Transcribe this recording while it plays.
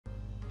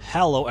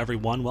Hello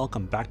everyone,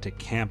 welcome back to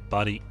Camp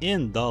Buddy.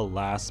 In the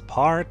last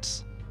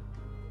part,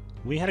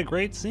 we had a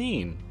great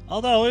scene.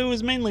 Although it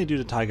was mainly due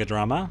to Taiga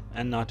drama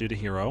and not due to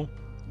Hiro,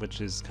 which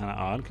is kind of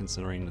odd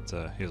considering it's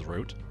his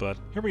route. But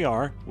here we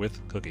are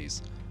with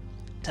cookies.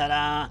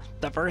 Ta-da!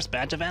 The first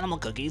batch of animal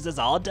cookies is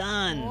all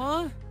done!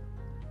 What?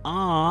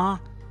 Aww,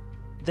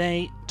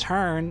 they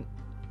turn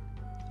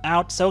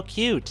out so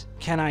cute.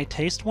 Can I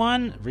taste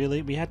one?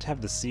 Really? We had to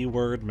have the C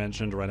word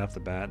mentioned right off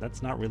the bat.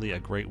 That's not really a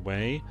great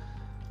way.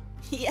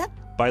 Yep.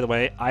 By the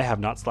way, I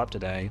have not slept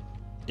today.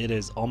 It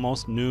is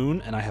almost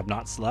noon and I have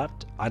not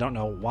slept. I don't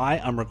know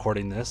why I'm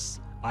recording this.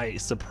 I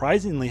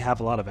surprisingly have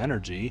a lot of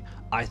energy.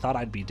 I thought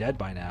I'd be dead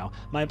by now.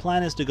 My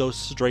plan is to go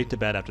straight to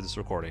bed after this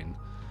recording.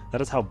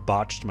 That is how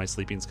botched my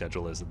sleeping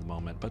schedule is at the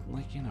moment, but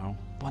like, you know,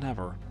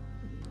 whatever.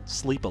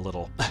 Sleep a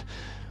little.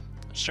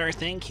 Sure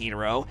thing,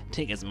 Hiro.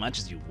 Take as much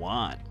as you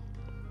want.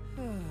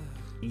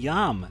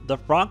 Yum! The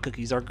frog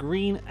cookies are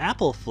green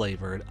apple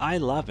flavored. I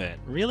love it.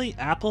 Really?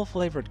 Apple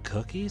flavored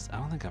cookies? I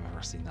don't think I've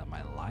ever seen that in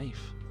my life.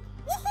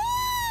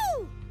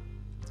 Woohoo!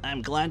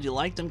 I'm glad you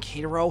liked them,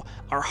 Hiro.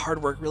 Our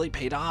hard work really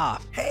paid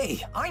off. Hey,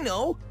 I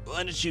know!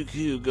 Why don't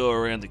you go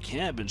around the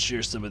camp and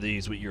share some of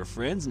these with your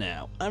friends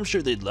now? I'm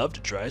sure they'd love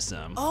to try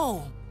some.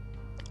 Oh,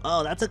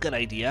 That's a good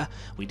idea.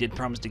 We did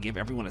promise to give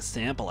everyone a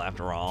sample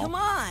after all. come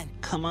on!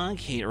 Come on,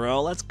 Hiro.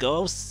 Let's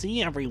go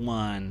see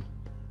everyone.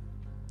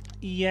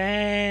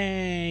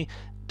 Yay!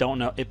 Don't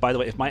know. By the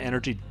way, if my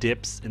energy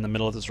dips in the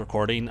middle of this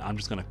recording, I'm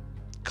just gonna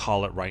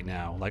call it right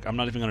now. Like, I'm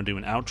not even gonna do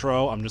an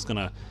outro. I'm just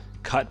gonna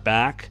cut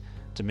back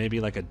to maybe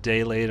like a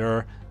day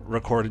later,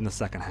 recording the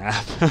second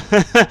half.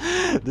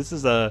 This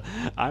is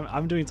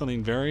I'm doing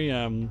something very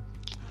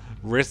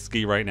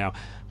risky right now.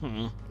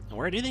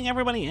 Where do you think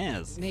everybody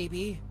is?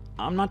 Maybe.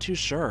 I'm not too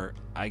sure.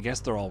 I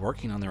guess they're all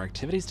working on their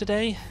activities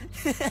today.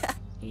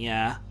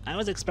 Yeah, I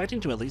was expecting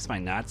to at least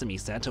find Natsumi,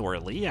 Seto, or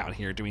Lee out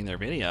here doing their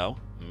video.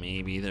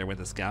 Maybe they're with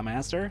the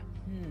Scoutmaster?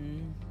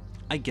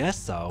 I guess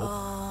so.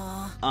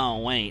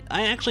 Oh wait,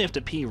 I actually have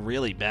to pee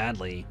really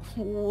badly.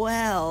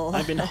 Well.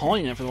 I've been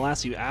holding it for the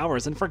last few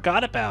hours and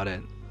forgot about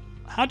it.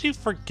 How'd you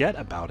forget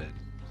about it?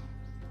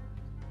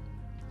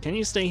 Can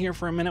you stay here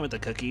for a minute with the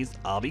cookies?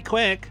 I'll be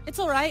quick. It's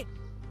alright.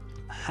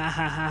 Ha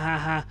ha ha ha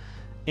ha.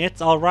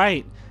 It's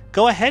alright.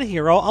 Go ahead,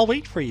 Hiro. I'll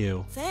wait for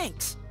you.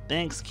 Thanks.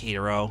 Thanks,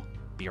 Hiro.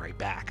 Be right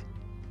back.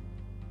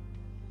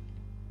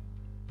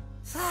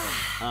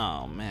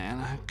 Oh man,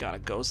 I've gotta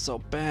go so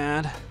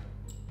bad.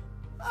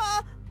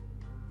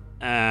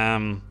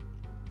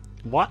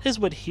 What is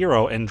with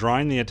Hiro and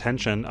drawing the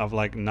attention of,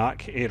 like, not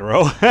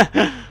Keitaro?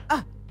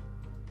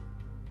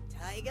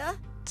 Taiga?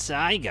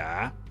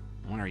 Taiga?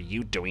 What are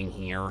you doing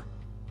here?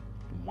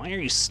 Why are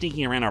you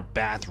sneaking around our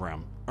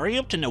bathroom? Are you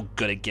up to no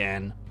good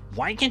again?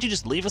 Why can't you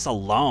just leave us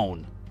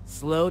alone?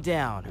 Slow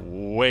down.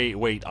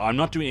 Wait, I'm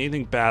not doing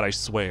anything bad, I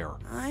swear.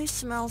 I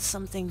smell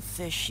something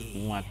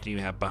fishy. What do you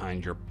have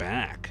behind your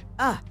back?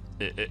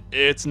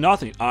 It's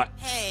nothing.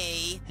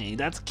 Hey. Hey,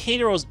 that's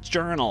Keitaro's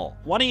journal.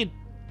 What are you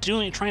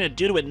trying to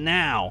do to it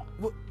now?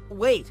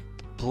 Wait.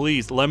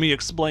 Please, let me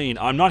explain.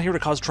 I'm not here to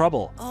cause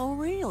trouble. Oh,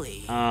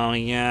 really? Oh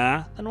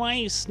yeah? Then why are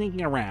you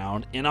sneaking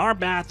around in our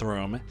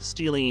bathroom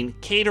stealing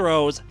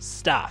Keitaro's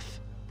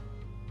stuff?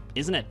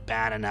 Isn't it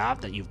bad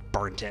enough that you've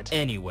burnt it?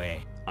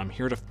 Anyway. I'm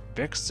here to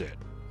fix it.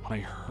 When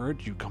I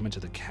heard you come into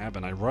the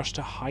cabin, I rushed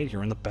to hide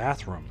here in the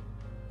bathroom.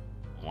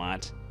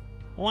 What?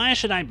 Why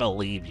should I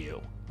believe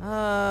you?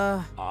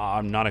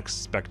 I'm not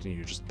expecting you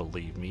to just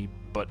believe me,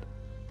 but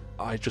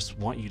I just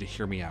want you to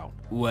hear me out.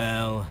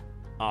 Well.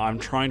 I'm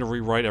trying to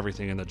rewrite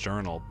everything in the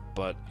journal,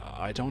 but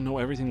I don't know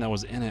everything that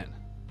was in it.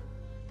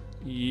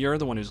 You're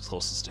the one who's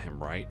closest to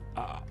him, right?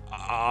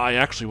 I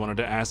actually wanted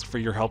to ask for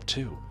your help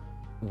too.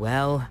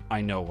 Well.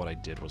 I know what I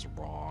did was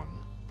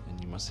wrong, and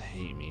you must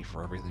hate me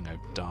for everything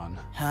I've done.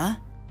 Huh?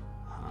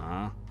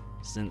 Huh?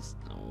 Since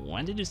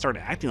when did you start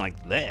acting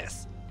like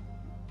this?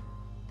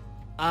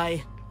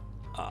 I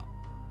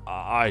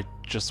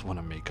just want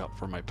to make up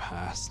for my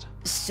past.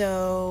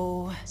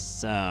 So,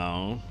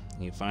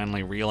 You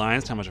finally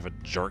realized how much of a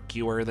jerk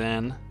you were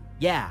then?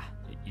 yeah.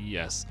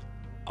 Yes,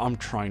 I'm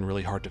trying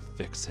really hard to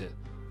fix it,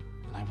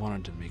 and I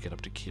wanted to make it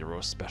up to Keitaro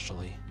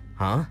especially,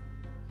 Huh?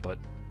 but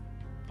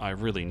I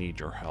really need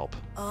your help.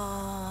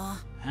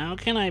 How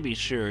can I be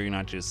sure you're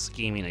not just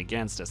scheming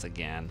against us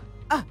again?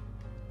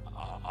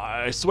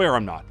 I swear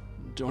I'm not.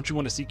 Don't you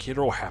want to see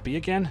Keitaro happy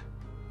again?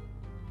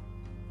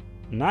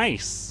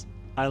 Nice.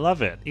 I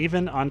love it.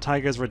 Even on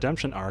Taiga's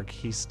redemption arc,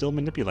 he still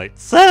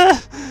manipulates.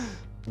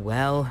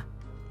 Well.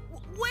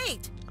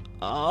 Wait!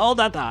 Hold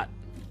that thought.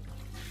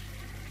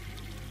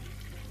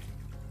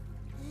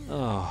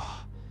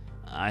 Oh,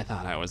 I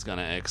thought I was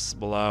gonna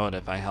explode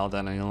if I held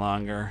out any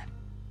longer.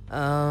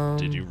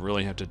 did you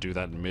really have to do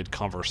that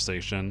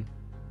mid-conversation?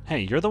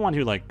 Hey, you're the one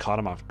who, like, caught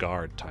him off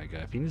guard,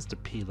 Taiga. If he needs to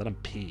pee, let him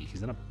pee.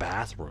 He's in a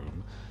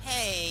bathroom.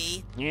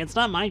 Hey. It's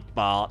not my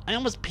fault. I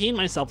almost peed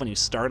myself when you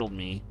startled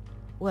me.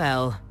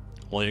 Well.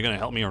 Well, you're gonna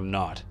help me or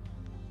not?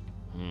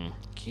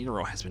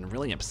 Keitaro has been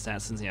really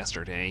upset since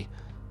yesterday.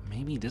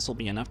 Maybe this will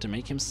be enough to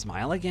make him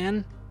smile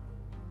again?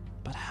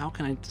 But how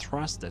can I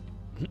trust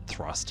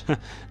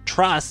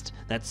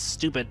that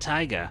stupid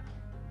Taiga?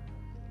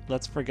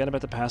 Let's forget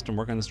about the past and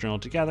work on this journal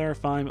together.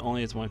 Fine,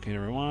 only it's one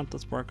caterer we want.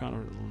 Let's work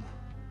on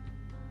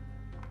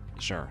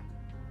it. Sure.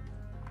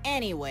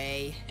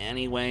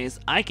 Anyways,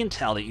 I can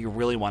tell that you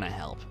really want to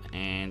help,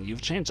 and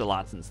you've changed a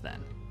lot since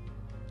then.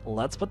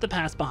 Let's put the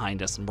past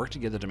behind us and work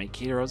together to make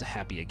Kairos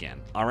happy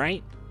again,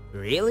 alright?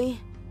 Really?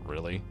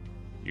 Really?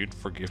 You'd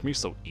forgive me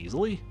so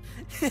easily?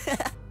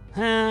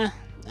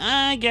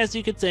 I guess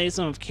you could say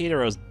some of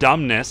Kairo's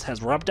dumbness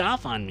has rubbed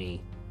off on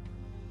me.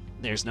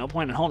 There's no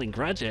point in holding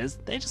grudges,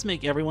 they just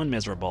make everyone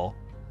miserable.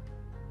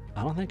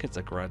 I don't think it's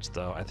a grudge,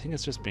 though. I think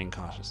it's just being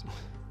cautious.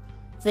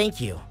 Thank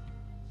you.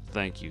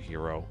 Thank you,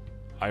 Hero.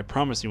 I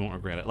promise you won't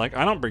regret it. Like,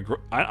 I don't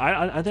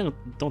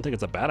don't think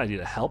it's a bad idea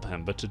to help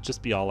him, but to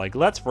just be all like,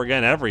 let's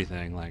forget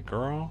everything. Like,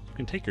 girl, you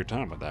can take your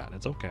time with that.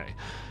 It's okay.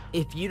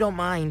 If you don't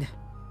mind.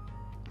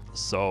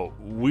 So,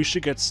 we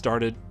should get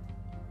started.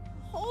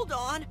 Hold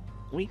on.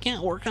 We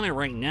can't work on it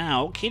right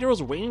now.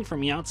 Kairo's waiting for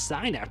me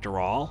outside after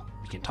all.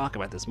 We can talk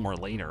about this more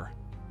later.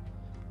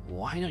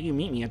 Why don't you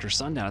meet me after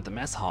sundown at the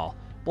mess hall?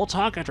 We'll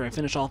talk after I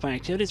finish all of my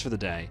activities for the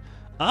day.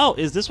 Oh,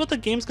 is this what the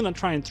game's gonna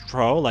try and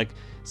throw? Like,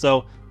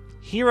 so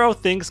Hero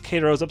thinks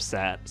Kairo's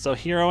upset, so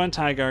Hero and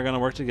Taiga are gonna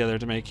work together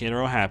to make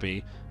Kaito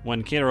happy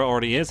when Kaito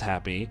already is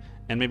happy,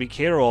 and maybe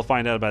Kaito will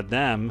find out about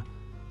them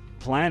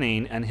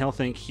planning and he'll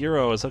think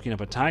Hero is hooking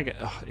up with Taiga.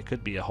 Ugh, it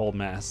could be a whole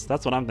mess.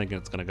 That's what I'm thinking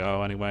it's gonna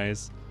go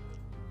anyways.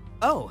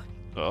 Oh.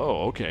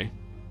 Oh, okay.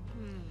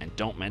 And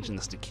don't mention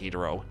this to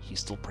Kaito. He's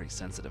still pretty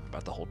sensitive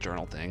about the whole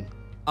journal thing.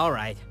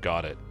 Alright.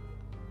 Got it.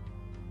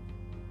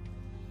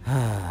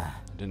 I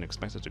didn't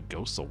expect it to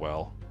go so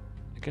well.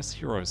 I guess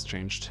Hero has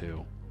changed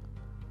too.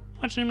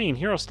 What do you mean?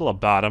 Hero's still a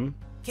bottom.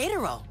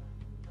 Kaito.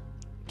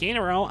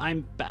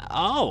 Kaito,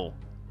 oh,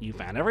 you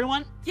found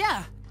everyone?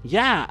 Yeah.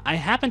 Yeah, I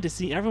happened to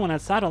see everyone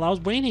outside while I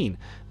was waiting,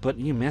 but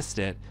you missed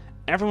it.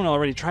 Everyone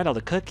already tried all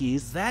the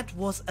cookies. That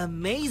was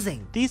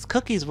amazing. These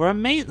cookies were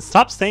amazing.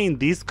 Stop saying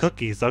these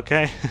cookies,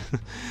 okay?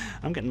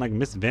 I'm getting like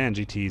Miss Van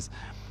GTs.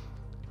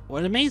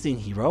 What amazing,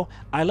 Hero.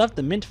 I love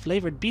the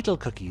mint-flavored beetle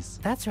cookies.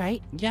 That's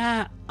right.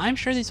 Yeah, I'm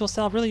sure these will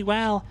sell really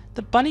well.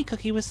 The bunny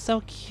cookie was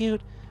so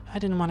cute. I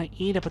didn't want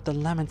to eat it, but the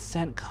lemon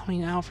scent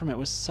coming out from it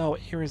was so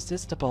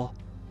irresistible.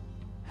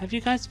 Have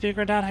you guys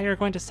figured out how you're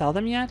going to sell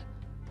them yet?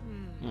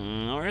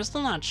 We're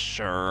still not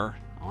sure.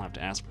 I'll have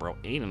to ask Bro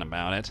Aiden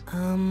about it.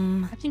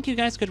 I think you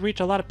guys could reach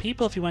a lot of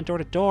people if you went door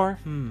to door.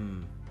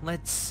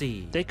 Let's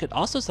see. They could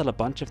also sell a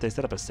bunch if they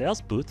set up a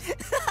sales booth.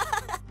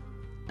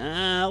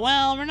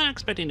 Well, we're not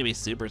expecting to be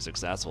super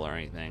successful or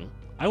anything.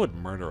 I would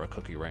murder a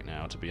cookie right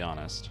now, to be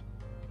honest.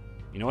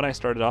 You know what I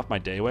started off my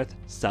day with?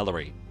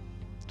 Celery.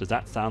 Does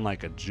that sound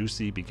like a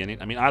juicy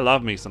beginning? I mean, I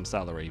love me some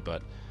celery,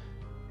 but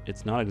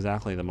it's not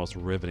exactly the most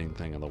riveting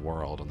thing in the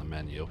world on the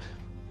menu.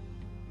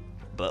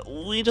 But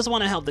we just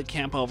want to help the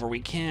camp however we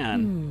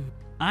can.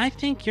 I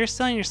think you're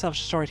selling yourself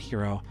short,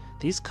 Hero.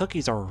 These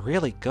cookies are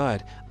really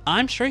good.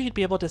 I'm sure you'd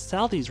be able to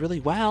sell these really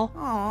well.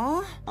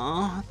 Aww.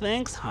 Oh,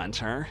 thanks,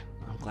 Hunter.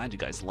 I'm glad you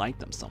guys like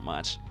them so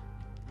much.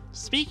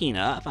 Speaking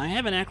of, I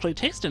haven't actually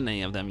tasted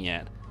any of them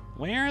yet.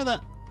 Where are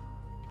the...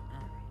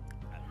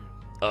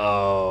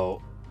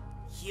 Oh...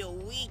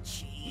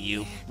 Yoichi.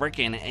 You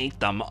frickin' ate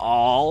them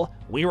all.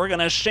 We were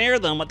gonna share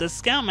them with the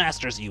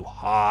Scoutmasters, you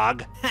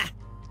hog.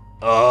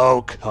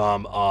 Oh,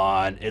 come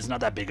on. It's not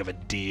that big of a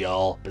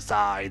deal.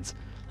 Besides,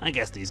 I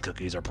guess these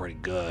cookies are pretty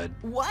good.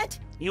 What?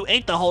 You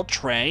ate the whole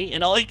tray,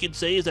 and all you can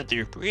say is that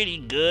they're pretty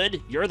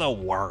good? You're the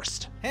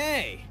worst.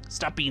 Hey.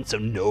 Stop being so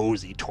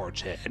nosy,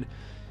 Torchhead.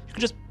 You can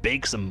just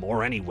bake some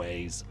more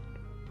anyways.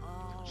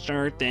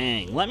 Sure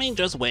thing. Let me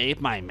just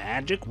wave my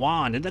magic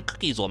wand and the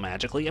cookies will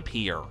magically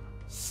appear.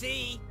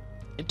 See?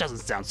 It doesn't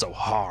sound so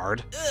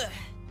hard. Ugh.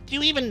 Do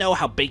you even know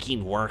how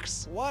baking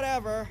works?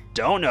 Whatever.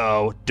 Don't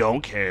know,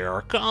 don't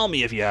care. Call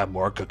me if you have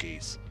more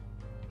cookies.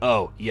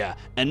 Oh, yeah,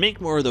 and make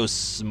more of those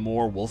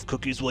s'more wolf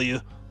cookies, will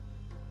you?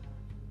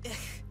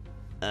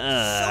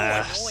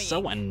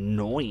 So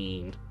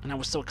annoying. And I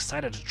was so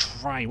excited to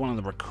try one of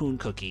the raccoon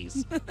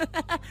cookies.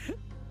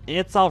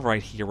 It's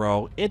alright,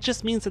 Hero. It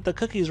just means that the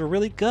cookies were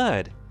really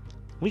good.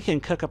 We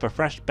can cook up a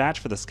fresh batch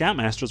for the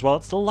Scoutmasters while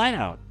it's still light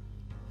out.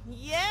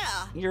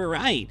 Yeah. You're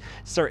right.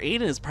 Sir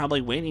Aiden is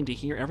probably waiting to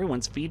hear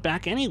everyone's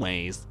feedback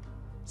anyways.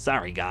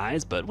 Sorry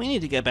guys, but we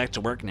need to get back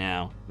to work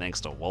now, thanks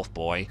to Wolf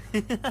Boy.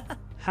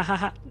 Ha ha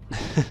ha.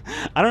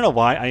 I don't know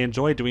why I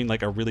enjoy doing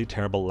like a really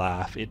terrible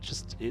laugh.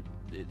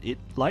 It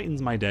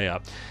lightens my day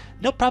up.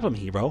 No problem,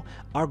 Hero.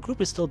 Our group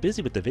is still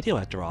busy with the video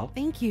after all.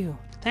 Thank you.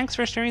 Thanks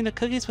for sharing the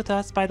cookies with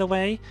us, by the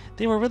way.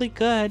 They were really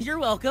good. You're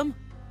welcome.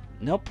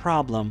 No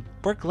problem.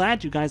 We're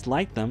glad you guys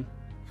liked them.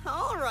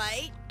 All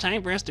right.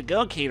 Time for us to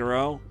go,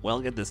 Kaito.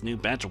 We'll get this new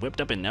batch whipped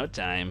up in no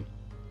time.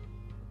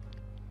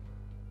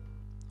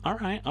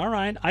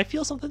 Alright. I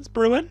feel something's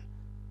brewing.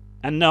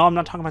 And no, I'm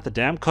not talking about the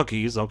damn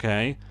cookies,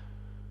 okay?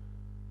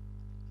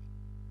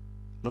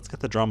 Let's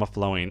get the drama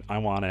flowing. I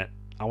want it.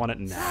 I want it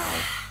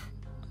now.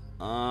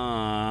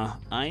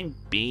 I'm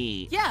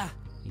beat. Yeah.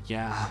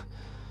 Yeah,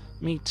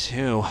 me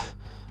too.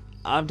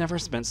 I've never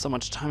spent so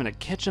much time in a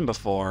kitchen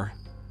before.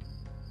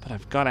 But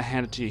I've gotta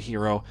hand it to you,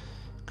 Hiro.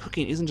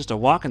 Cooking isn't just a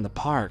walk in the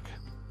park.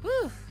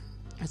 Whew.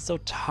 It's so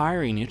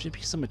tiring. You have to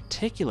be so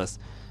meticulous.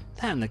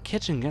 That and the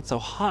kitchen gets so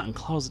hot and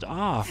closed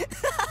off.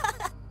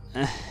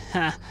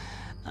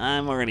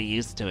 I'm already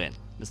used to it.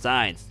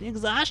 Besides, the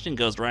exhaustion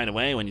goes right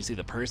away when you see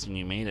the person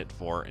you made it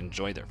for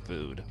enjoy their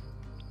food.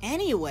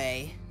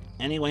 Anyway,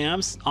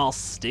 I'm all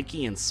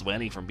sticky and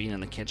sweaty from being in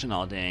the kitchen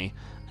all day.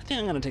 I think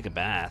I'm gonna take a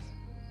bath.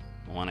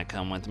 Wanna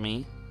come with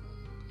me?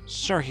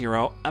 Sure,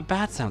 Hiro. A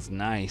bath sounds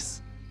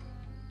nice.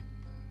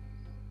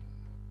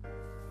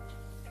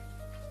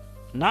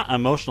 Not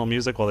emotional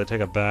music while they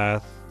take a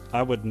bath.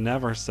 I would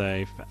never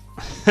say.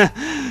 A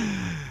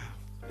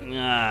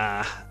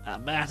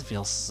bath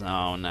feels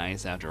so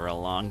nice after a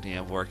long day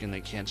of work in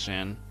the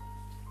kitchen.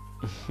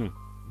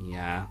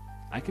 Yeah,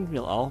 I can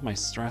feel all of my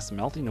stress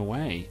melting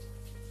away.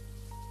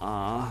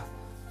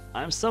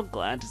 I'm so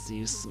glad to see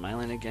you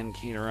smiling again,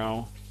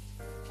 Kitaro.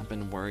 I've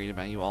been worried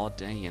about you all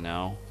day, you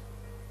know.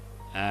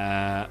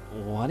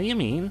 What do you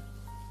mean?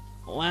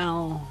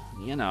 Well,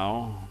 you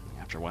know,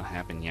 after what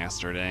happened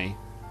yesterday.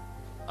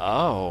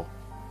 Oh,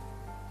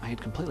 I had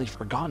completely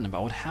forgotten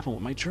about what happened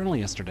with my journal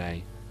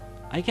yesterday.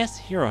 I guess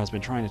Hiro has been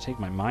trying to take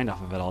my mind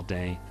off of it all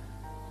day.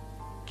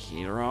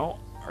 Kitaro,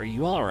 are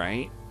you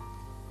alright?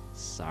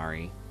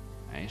 Sorry,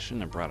 I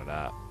shouldn't have brought it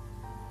up.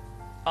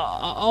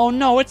 Oh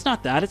no, it's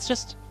not that, it's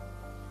just...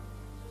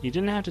 You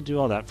didn't have to do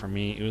all that for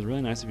me. It was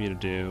really nice of you to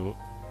do.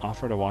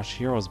 Offer to wash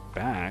Hiro's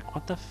back.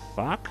 What the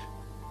fuck?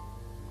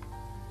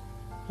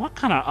 What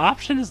kind of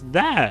option is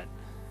that?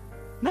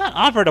 Not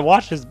offer to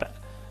wash his back.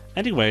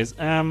 Anyways,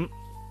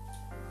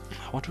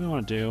 what do we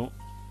want to do?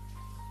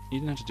 You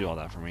didn't have to do all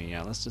that for me.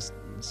 Yeah, let's just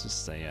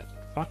say it.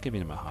 Fuck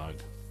giving him a hug.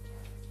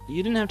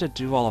 You didn't have to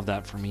do all of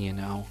that for me, you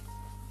know.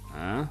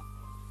 Huh?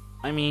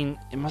 I mean,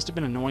 it must have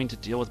been annoying to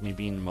deal with me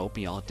being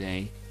mopey all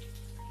day.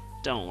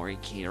 Don't worry,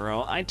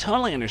 Kitaro. I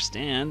totally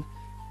understand.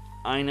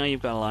 I know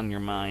you've got a lot on your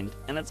mind,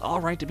 and it's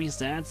alright to be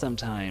sad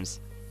sometimes.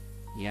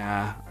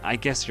 Yeah, I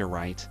guess you're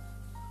right.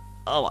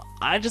 Oh,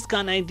 I just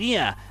got an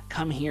idea.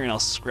 Come here and I'll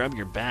scrub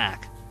your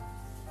back.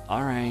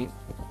 Alright.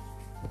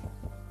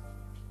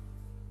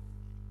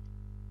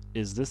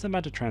 Is this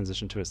about to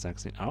transition to a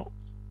sex scene? Oh.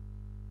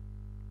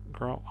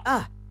 Girl.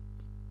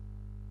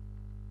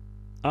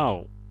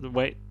 Oh,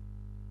 wait.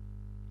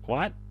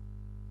 What?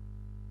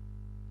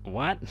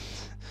 What?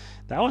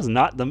 That was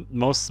not the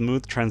most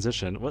smooth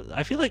transition.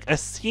 I feel like a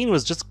scene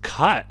was just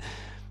cut.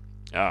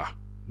 Ah,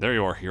 there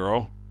you are,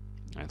 Hiro.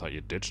 I thought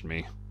you ditched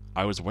me.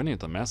 I was waiting at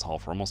the mess hall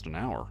for almost an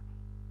hour.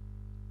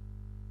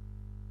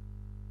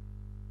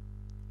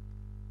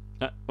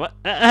 What?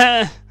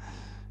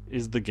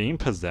 Is the game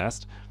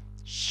possessed?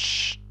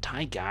 Shh,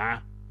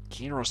 Taiga.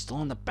 Kira's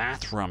still in the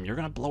bathroom. You're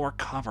gonna blow her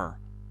cover.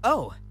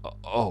 oh,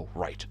 Oh,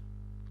 right.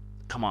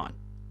 Come on.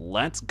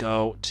 Let's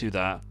go to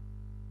the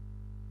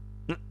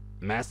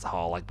mess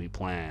hall like we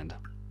planned.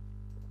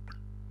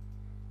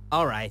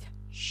 alright.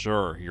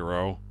 Sure,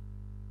 Hiro.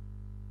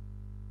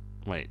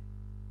 Wait.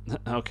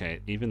 Okay,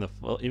 even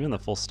the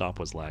full stop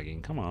was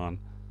lagging. Come on.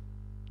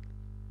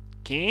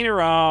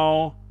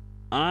 Kitaro,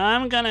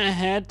 I'm gonna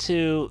head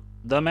to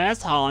the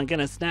mess hall and get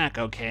a snack,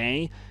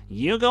 okay?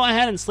 You go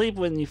ahead and sleep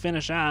when you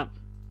finish up.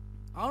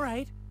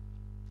 Alright.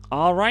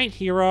 Alright,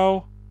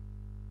 Hiro.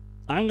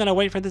 I'm gonna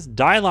wait for this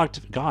dialogue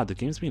to... God, the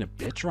game's being a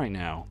bitch right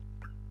now.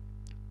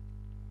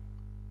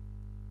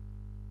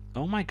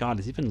 Oh my god,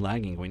 it's even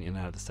lagging going in and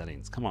out of the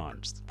settings. Come on,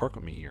 just work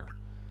with me here.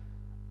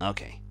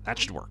 Okay, that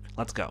should work.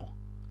 Let's go.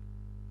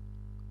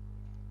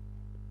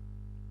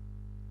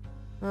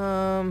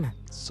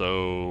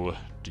 So,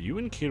 do you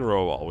and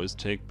Kitaro always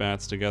take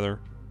baths together?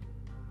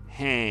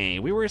 Hey,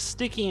 we were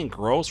sticky and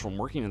gross from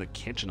working in the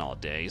kitchen all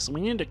day, so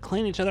we needed to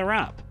clean each other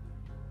up.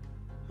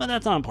 But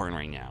that's not important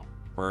right now.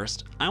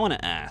 First, I want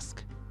to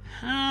ask,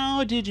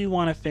 how did you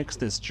want to fix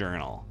this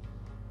journal?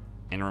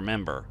 And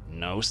remember,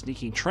 no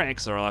sneaky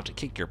tricks or I'll have to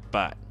kick your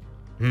butt.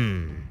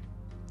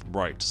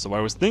 Right, so I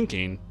was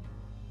thinking...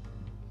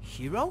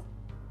 Hiro?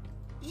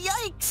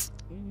 Yikes!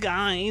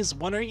 Guys,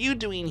 what are you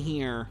doing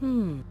here?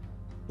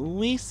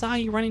 We saw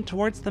you running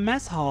towards the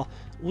mess hall.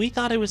 We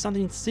thought it was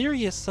something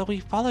serious, so we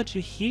followed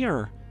you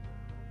here.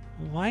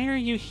 Why are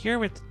you here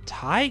with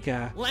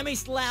Taiga? Let me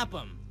slap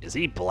him. Is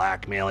he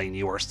blackmailing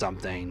you or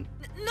something?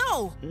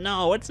 No!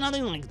 No, it's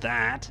nothing like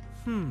that.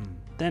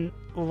 Then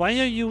why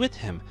are you with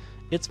him?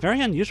 It's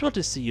very unusual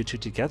to see you two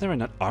together and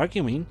not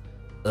arguing.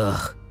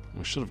 Ugh.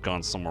 We should have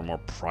gone somewhere more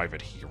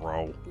private,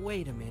 Hiro.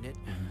 Wait a minute.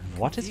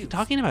 What is he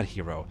talking about,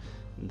 Hiro?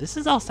 This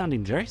is all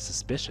sounding very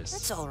suspicious.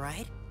 That's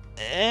alright.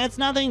 It's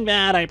nothing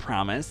bad, I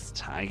promise.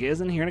 Taiga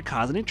isn't here to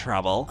cause any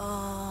trouble.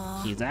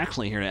 He's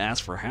actually here to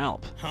ask for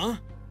help. Huh?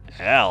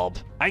 Help?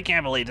 I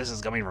can't believe this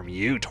is coming from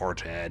you,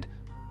 Torchhead.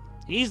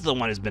 He's the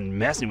one who's been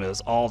messing with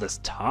us all this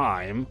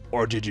time.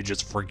 Or did you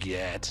just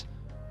forget?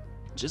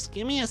 Just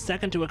give me a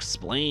second to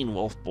explain,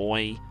 Wolf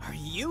Boy. Are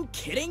you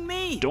kidding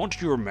me?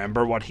 Don't you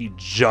remember what he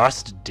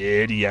just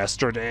did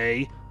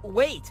yesterday?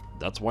 Wait.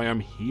 That's why I'm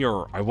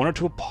here. I wanted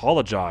to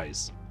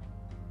apologize.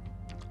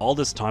 All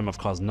this time I've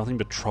caused nothing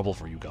but trouble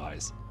for you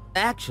guys.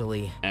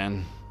 Actually,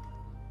 And,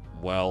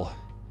 well,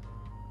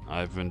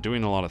 I've been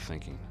doing a lot of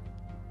thinking.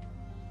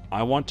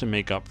 I want to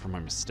make up for my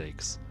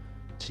mistakes.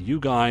 To you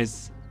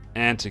guys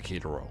and to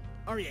Kitaro.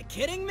 are you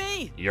kidding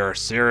me? You're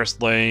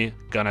seriously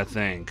gonna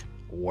think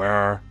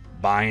we're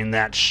buying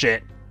that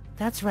shit?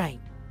 That's right.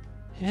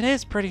 It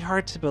is pretty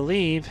hard to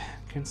believe,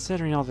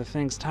 considering all the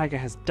things Taiga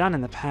has done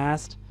in the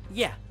past.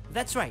 Yeah,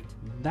 that's right.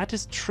 That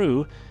is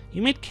true.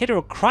 You made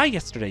Kitaro cry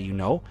yesterday, you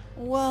know.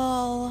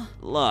 Well,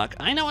 Look,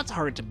 I know it's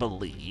hard to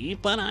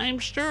believe, but I'm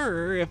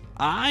sure if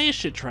I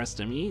should trust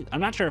him, I'm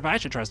not sure if I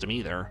should trust him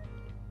either.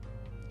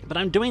 But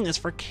I'm doing this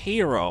for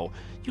Kitaro.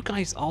 You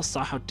guys all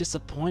saw how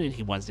disappointed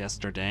he was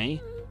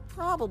yesterday.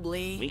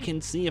 probably. We can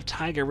see if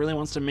Taiga really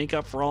wants to make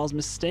up for all his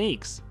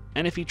mistakes.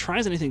 And if he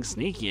tries anything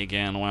sneaky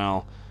again,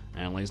 well,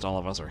 at least all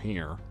of us are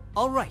here.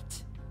 All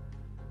right.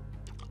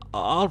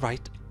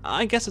 Alright,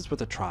 I guess it's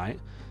worth a try.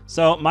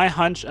 So, my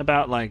hunch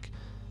about, like,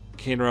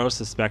 Kitaro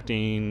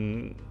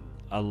suspecting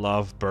a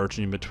love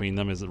burgeoning between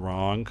them is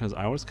wrong, because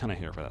I was kind of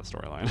here for that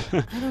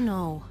storyline. I don't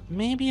know.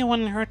 Maybe it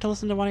wouldn't hurt to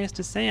listen to what he has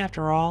to say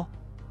after all.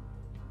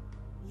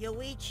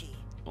 Yoichi.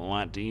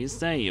 What do you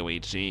say,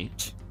 Yuichi?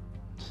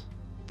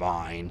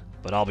 Fine,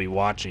 but I'll be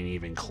watching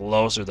even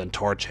closer than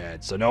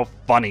Torchhead, so no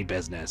funny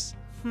business.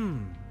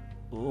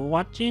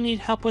 What do you need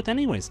help with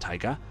anyways,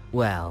 Taiga?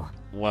 Well,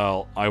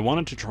 Well, I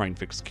wanted to try and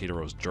fix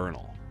Kitaro's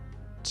journal.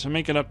 To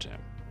make it up to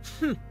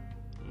him.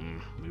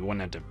 We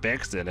wouldn't have to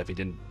fix it if he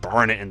didn't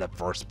burn it in the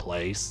first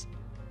place.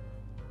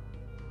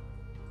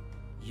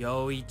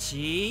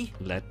 Yoichi.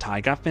 Let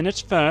Taiga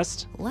finish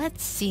first.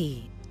 Let's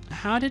see.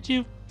 How did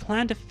you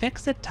plan to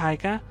fix it,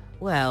 Taiga?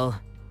 Well,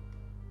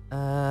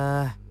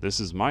 This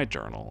is my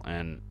journal,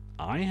 and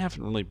I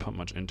haven't really put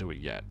much into it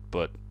yet,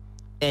 but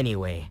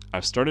anyway.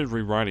 I've started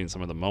rewriting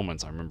some of the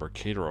moments I remember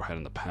Kitaro had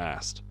in the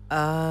past.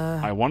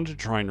 I I wanted to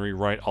try and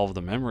rewrite all of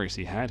the memories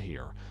he had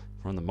here,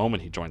 from the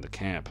moment he joined the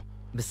camp.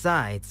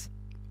 besides,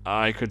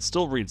 I could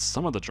still read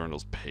some of the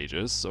journal's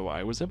pages, so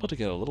I was able to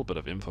get a little bit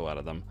of info out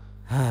of them.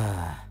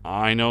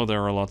 I know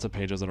there are lots of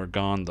pages that are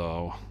gone,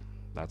 though.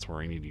 That's where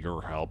I need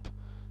your help.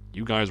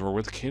 You guys were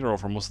with Kitaro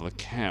for most of the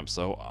camp,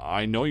 so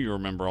I know you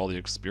remember all the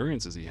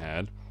experiences he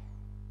had.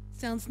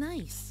 sounds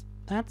nice.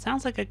 That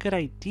sounds like a good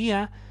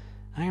idea.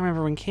 I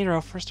remember when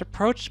Kitaro first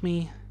approached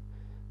me.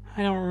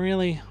 I didn't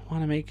really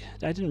want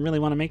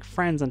to make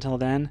friends until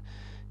then.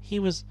 He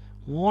was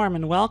warm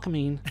and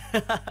welcoming.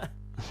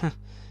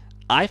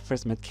 I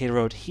first met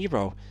Kitaro at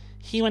Hero.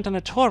 He went on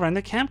a tour around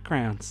the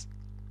campgrounds.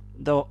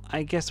 Though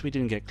I guess we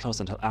didn't get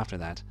close until after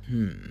that.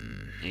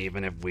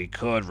 Even if we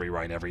could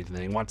rewrite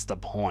everything, what's the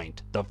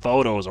point? The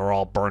photos are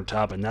all burnt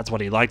up, and that's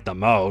what he liked the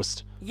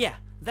most. Yeah,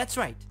 that's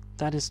right.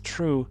 That is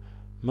true.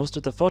 Most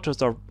of the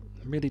photos are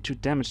really too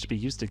damaged to be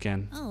used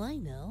again. Oh, I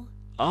know.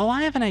 Oh,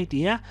 I have an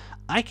idea.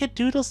 I could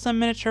doodle some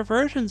miniature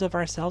versions of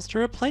ourselves to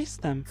replace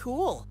them.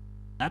 Cool.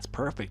 That's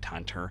perfect,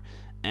 Hunter.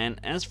 And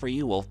as for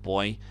you, Wolf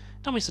Boy,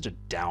 don't be such a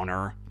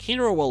downer.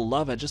 Kitaro will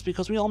love it just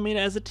because we all made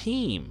it as a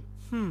team.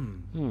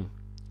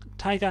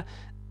 Taiga,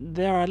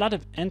 there are a lot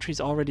of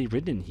entries already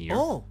written here.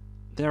 Oh,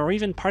 There are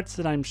even parts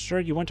that I'm sure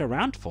you weren't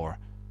around for.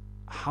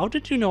 How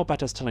did you know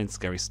about us telling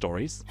scary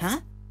stories?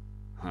 huh?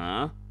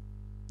 Huh?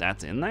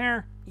 That's in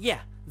there? Yeah,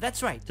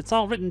 that's right. It's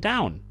all written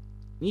down.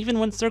 Even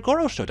when Sir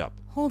Goro showed up.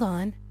 Hold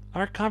on.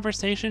 Our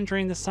conversation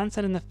during the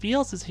sunset in the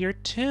fields is here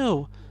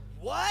too.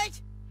 What?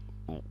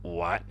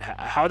 What?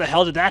 How the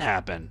hell did that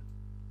happen?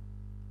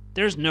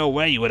 There's no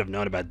way you would have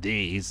known about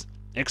these.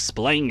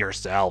 Explain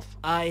yourself.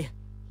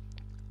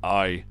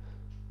 I'll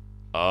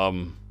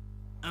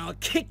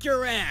kick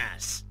your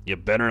ass. You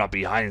better not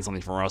be hiding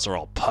something from us or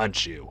I'll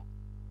punch you.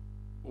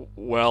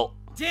 Well,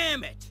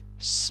 Damn it.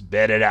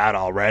 spit it out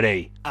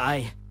already.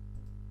 I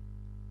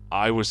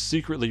was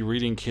secretly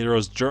reading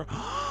Kitaro's journal.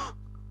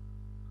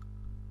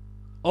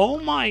 Oh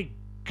my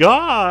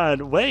god!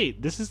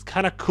 Wait, this is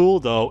kind of cool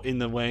though, in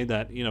the way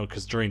that, you know,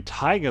 because during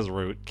Taiga's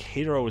route,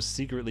 Kitaro was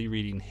secretly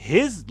reading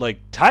his,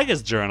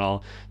 Taiga's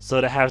journal. So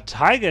to have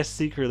Taiga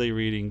secretly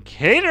reading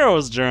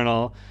Kitaro's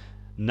journal,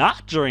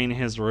 not during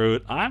his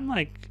route, I'm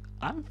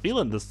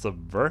feeling the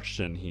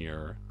subversion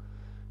here.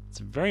 It's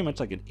very much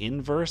like an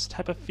inverse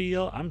type of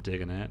feel. I'm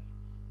digging it.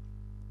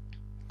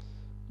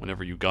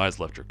 Whenever you guys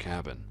left your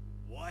cabin.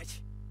 What?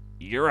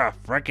 You're a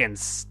frickin'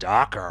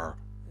 stalker.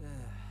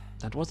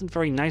 That wasn't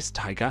very nice,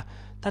 Taiga.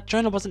 That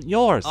journal wasn't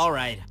yours. All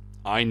right.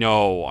 I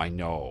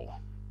know.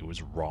 It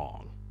was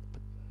wrong.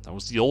 But that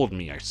was the old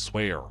me, I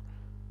swear.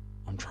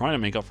 I'm trying to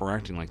make up for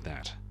acting like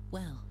that.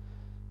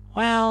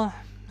 Well,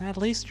 at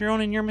least you're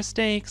owning your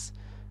mistakes.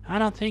 I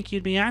don't think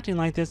you'd be acting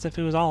like this if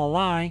it was all a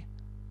lie.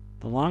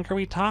 The longer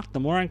we talk, the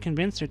more I'm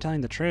convinced you're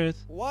telling the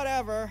truth.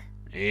 Whatever.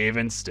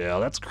 Even still,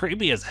 that's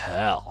creepy as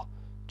hell.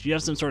 Do you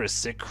have some sort of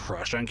sick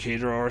crush on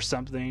Kitaro or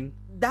something?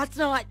 That's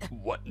not.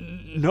 What?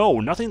 No,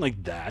 nothing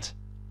like that.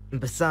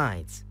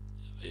 Besides,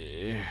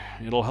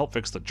 It'll help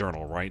fix the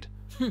journal, right?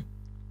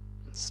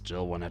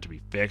 Still wouldn't have to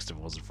be fixed if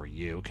it wasn't for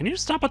you. Can you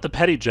stop with the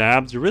petty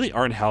jabs? You really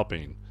aren't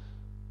helping.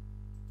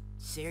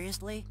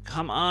 Seriously?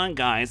 Come on,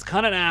 guys,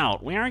 cut it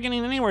out. We aren't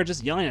getting anywhere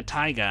just yelling at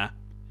Taiga.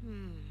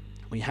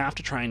 We have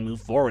to try and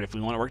move forward if we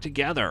want to work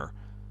together.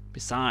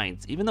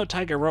 Besides, even though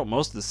Taiga wrote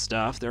most of the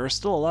stuff, there are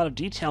still a lot of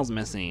details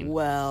missing.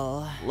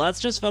 Well...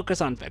 Let's just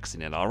focus on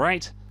fixing it,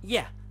 alright?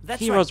 Yeah,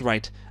 that's Hiro's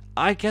right.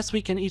 I guess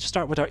we can each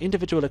start with our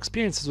individual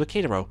experiences with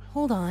Keitaro.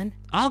 Hold on.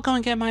 I'll go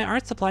and get my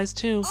art supplies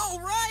too. All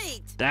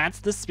right! That's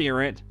the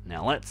spirit.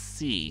 Now let's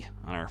see.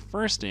 On our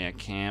first day at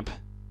camp...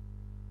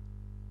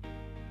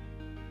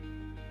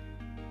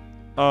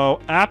 Oh,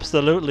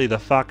 absolutely the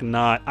fuck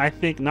not. I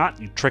think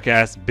not, you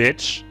trick-ass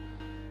bitch.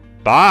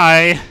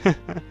 Bye!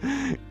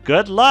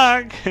 Good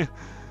luck!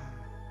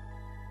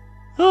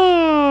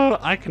 Oh,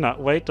 I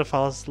cannot wait to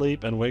fall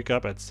asleep and wake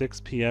up at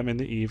 6 p.m. in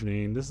the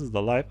evening. This is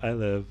the life I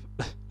live.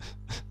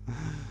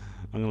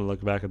 I'm gonna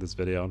look back at this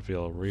video and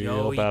feel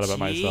real bad about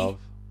myself.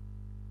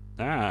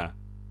 Ah,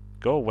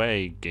 go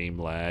away, game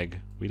lag.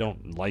 We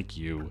don't like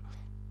you.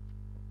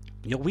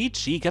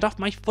 Yoichi, get off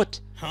my foot!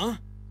 Huh?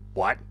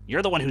 What?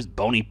 You're the one whose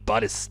bony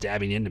butt is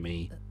stabbing into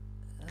me.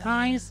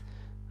 Guys,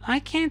 I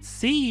can't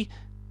see.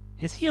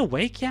 Is he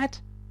awake yet?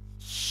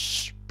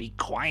 Shh, be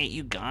quiet,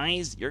 you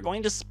guys. You're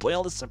going to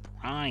spoil the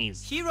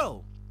surprise.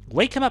 Hiro!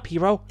 Wake him up,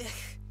 Hiro.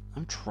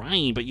 I'm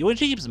trying, but Yoichi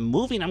keeps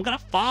moving. I'm gonna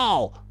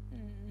fall.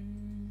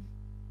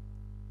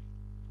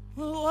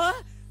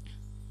 What?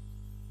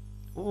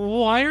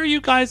 Why are you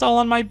guys all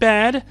on my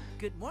bed?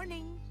 Good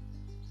morning.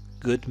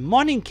 Good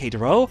morning,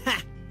 Keitaro.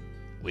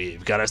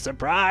 We've got a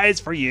surprise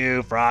for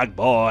you, Frog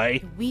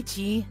Boy.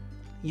 Yoichi.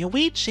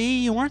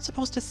 Yoichi, you weren't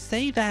supposed to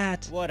say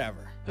that.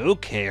 Whatever. Who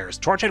cares?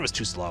 Torchhead was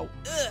too slow.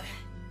 Ugh.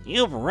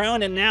 You've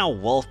ruined it now,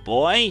 Wolf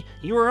Boy.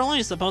 You were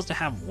only supposed to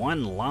have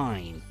one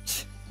line.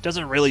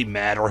 Doesn't really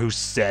matter who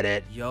said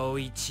it.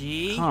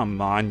 Yoichi?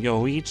 Come on,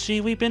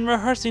 Yoichi, we've been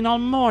rehearsing all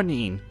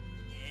morning.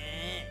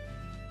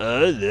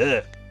 Oh,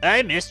 look.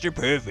 I'm Mr.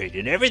 Perfect,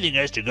 and everything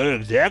has to go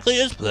exactly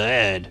as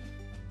planned.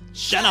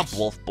 Shut up,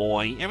 Wolf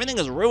Boy. Everything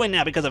is ruined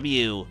now because of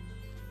you.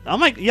 Oh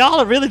my, y'all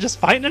are really just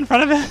fighting in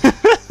front of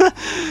it?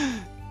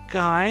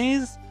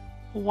 Guys,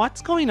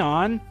 what's going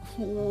on?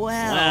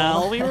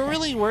 Well, we were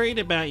really worried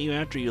about you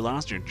after you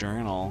lost your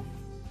journal.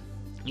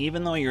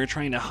 Even though you were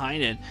trying to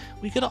hide it,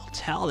 we could all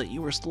tell that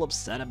you were still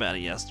upset about it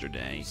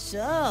yesterday.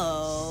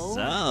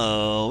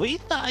 So, we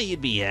thought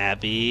you'd be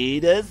happy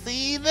to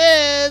see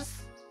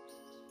this.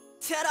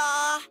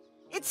 Ta-da!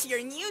 It's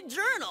your new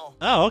journal!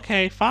 Oh,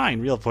 okay,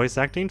 fine. Real voice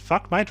acting,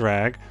 fuck my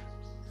drag.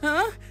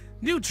 Huh?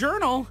 New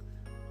journal?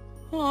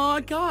 Aw,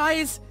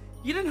 guys,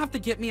 you didn't have to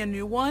get me a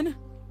new one.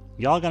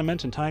 Y'all gonna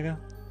mention Taiga?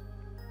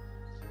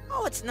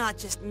 Oh, it's not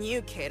just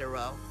new,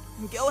 Keitaro.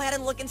 Go ahead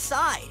and look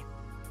inside.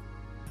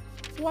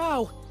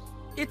 Wow,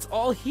 it's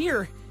all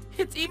here.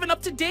 It's even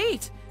up to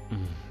date.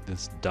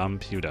 This dumb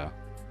Puda.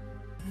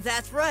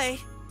 That's right.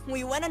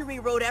 We went and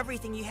rewrote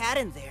everything you had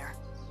in there.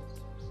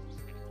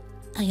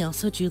 I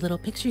also drew little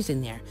pictures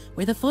in there,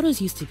 where the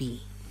photos used to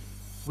be.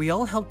 We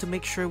all helped to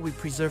make sure we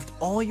preserved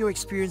all your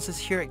experiences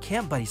here at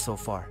Camp Buddy so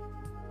far.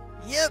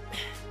 Yep,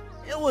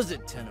 it was a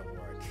ton of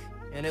work,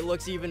 and it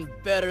looks even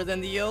better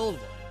than the old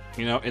one.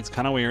 You know, it's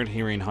kind of weird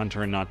hearing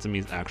Hunter and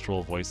Natsumi's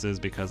actual voices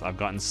because I've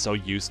gotten so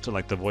used to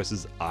like the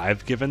voices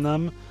I've given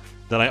them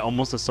that I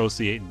almost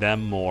associate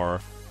them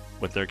more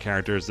with their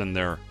characters than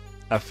their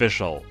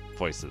official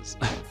voices.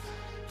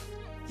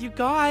 You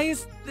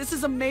guys, this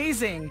is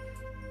amazing.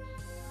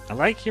 I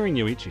like hearing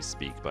Yoichi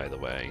speak, by the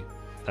way.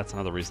 That's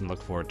another reason to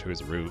look forward to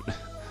his route.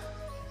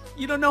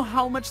 You don't know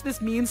how much this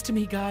means to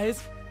me,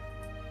 guys.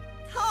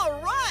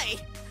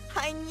 Alright!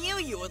 I knew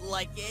you would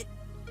like it.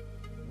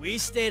 We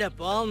stayed up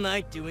all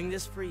night doing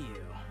this for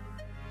you.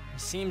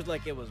 It seems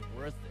like it was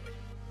worth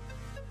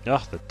it.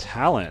 Ugh, the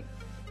talent.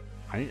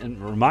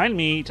 And remind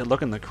me to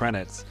look in the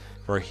credits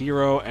for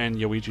Hiro and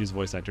Yoichi's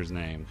voice actor's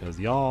name, because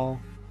y'all...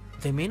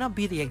 They may not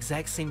be the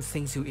exact same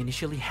things you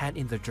initially had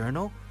in the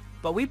journal,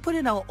 but we put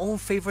in our own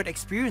favorite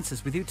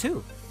experiences with you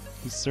too.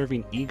 He's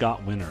serving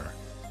EGOT winner.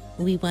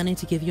 We wanted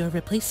to give you a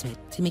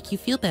replacement to make you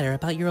feel better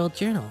about your old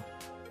journal.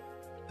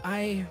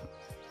 I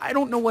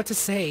don't know what to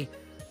say.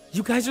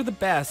 You guys are the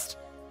best.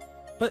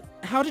 But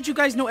how did you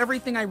guys know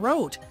everything I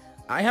wrote?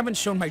 I haven't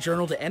shown my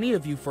journal to any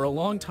of you for a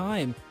long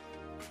time.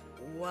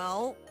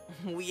 Well,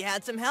 we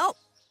had some help.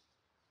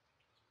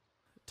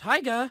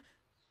 Taiga?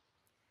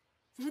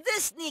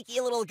 This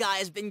sneaky little guy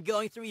has been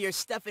going through your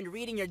stuff and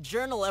reading your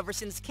journal ever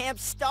since camp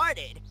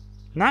started.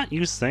 Not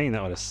you saying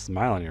that with a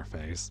smile on your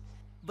face.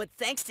 But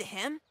thanks to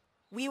him,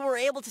 we were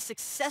able to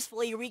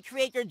successfully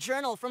recreate your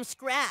journal from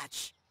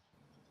scratch.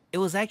 It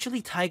was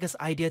actually Taiga's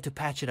idea to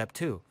patch it up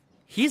too.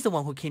 He's the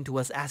one who came to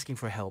us asking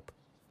for help.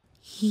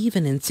 He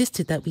even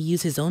insisted that we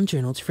use his own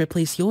journal to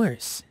replace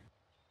yours.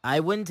 I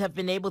wouldn't have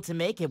been able to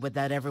make it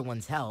without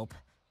everyone's help.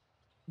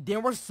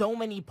 There were so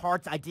many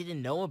parts I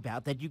didn't know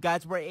about that you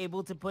guys were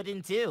able to put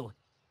in too.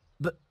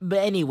 But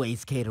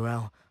anyways,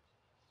 Keitaro,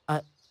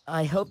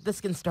 I hope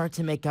this can start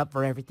to make up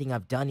for everything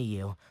I've done to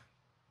you.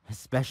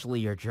 Especially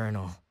your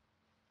journal.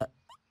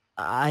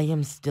 I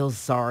am still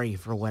sorry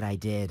for what I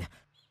did.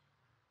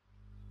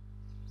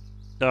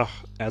 Ugh,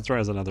 Ezra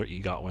is another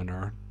EGOT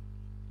winner.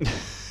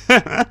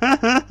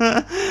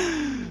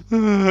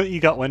 You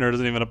got winner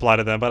doesn't even apply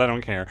to them, but I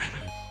don't care.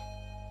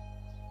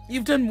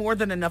 You've done more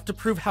than enough to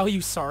prove how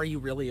sorry you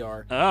really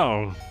are.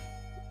 Oh.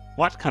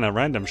 What kind of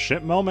random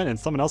shit moment in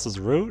someone else's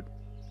route?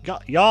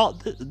 Y'all,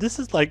 this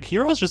is like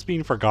heroes just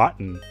being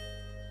forgotten.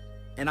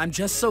 And I'm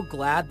just so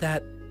glad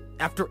that,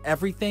 after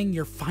everything,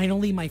 you're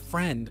finally my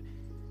friend.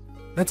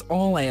 That's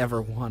all I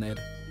ever wanted.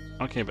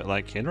 Okay, but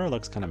like, Kidra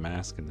looks kind of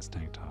masked in this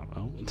tank top.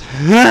 Oh.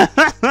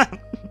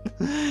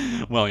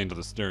 Well, into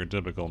the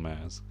stereotypical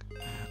mask.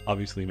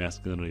 Obviously,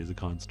 masculinity is a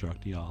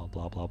construct, y'all.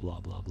 Blah, blah, blah,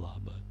 blah, blah,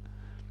 but...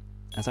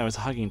 As I was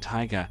hugging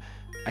Taiga,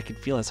 I could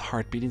feel his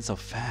heart beating so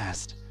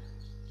fast.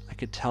 I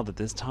could tell that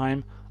this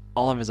time,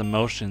 all of his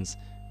emotions,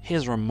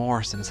 his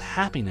remorse, and his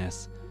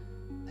happiness,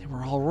 they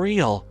were all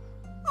real.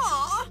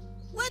 Aw,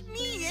 let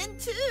me in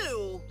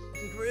too.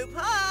 Group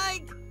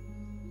hug.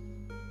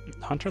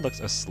 Hunter looks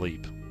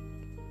asleep.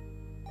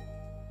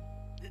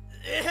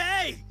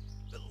 Hey!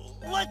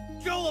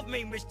 Let go of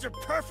me, Mr.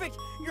 Perfect!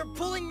 You're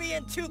pulling me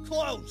in too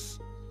close!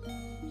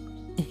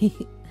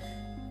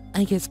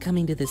 I guess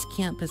coming to this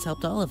camp has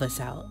helped all of us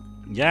out.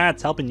 Yeah,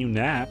 it's helping you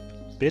nap.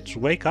 Bitch,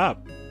 wake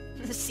up.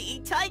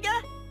 See, Taiga?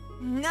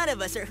 None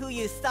of us are who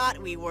you thought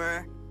we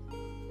were.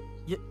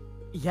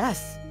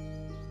 Yes.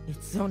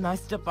 It's so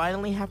nice to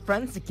finally have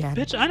friends again.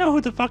 Bitch, I know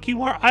who the fuck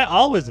you are. I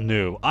always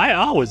knew.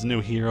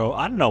 Hero.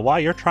 I don't know why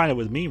you're trying it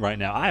with me right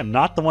now. I am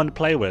not the one to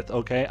play with,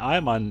 okay? I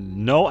am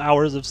on no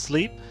hours of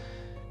sleep.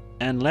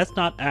 And let's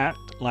not act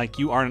like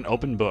you are an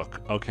open book,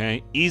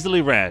 okay?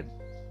 Easily read.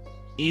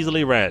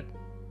 Easily read.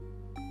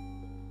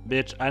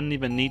 Bitch, I didn't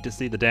even need to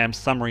see the damn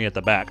summary at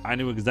the back. I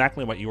knew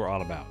exactly what you were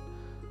all about.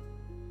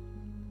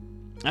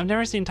 I've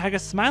never seen Taiga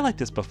smile like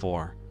this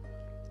before.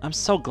 I'm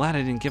so glad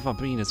I didn't give up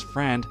being his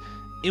friend.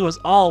 It was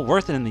all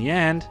worth it in the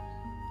end.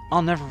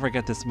 I'll never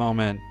forget this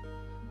moment.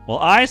 Well,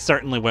 I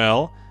certainly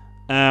will.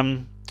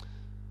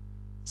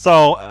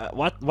 So,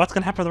 what's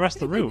gonna happen for the rest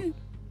of the route?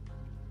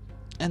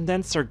 And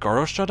then Sir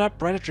Goro showed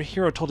up right after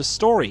Hiro told his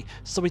story,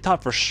 so we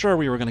thought for sure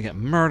we were gonna get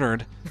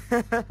murdered.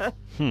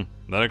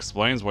 That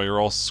explains why you're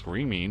all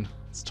screaming.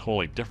 It's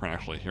totally different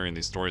actually hearing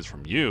these stories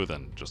from you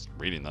than just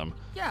reading them.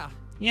 Yeah.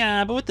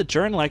 Yeah, but with the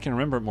journal I can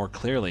remember it more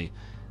clearly.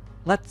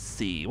 Let's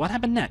see, what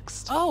happened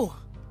next? Oh,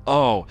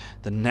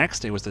 The next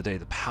day was the day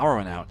the power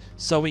went out,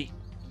 so we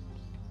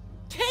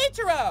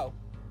Keitaro!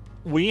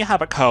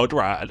 have a code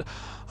red.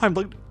 I'm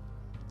looking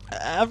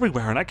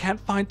everywhere and I can't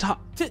find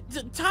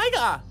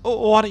Taiga!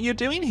 What are you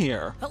doing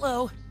here?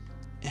 Hello.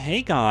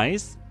 Hey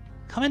guys,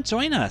 come and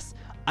join us.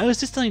 I was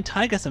just telling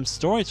Taiga some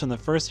stories from the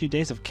first few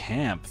days of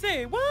camp.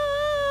 Say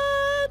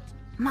what?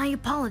 My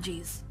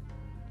apologies.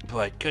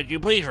 But could you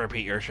please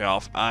repeat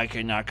yourself? I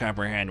cannot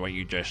comprehend what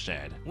you just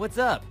said. What's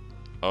up?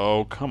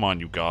 Oh, come on,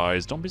 you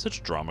guys. Don't be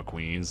such drama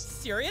queens.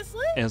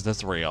 Seriously? Is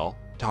this real?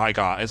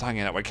 Taiga is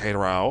hanging out with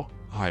Keitaro.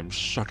 I'm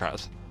shook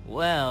at.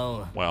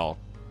 Well,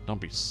 Don't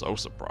be so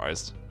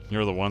surprised.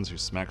 You're the ones who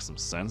smacked some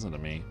sense into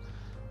me.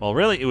 Well,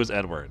 really, it was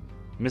Edward.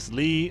 Miss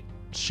Lee,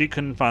 she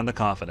couldn't find the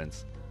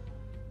confidence.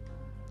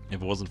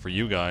 If it wasn't for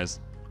you guys,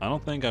 I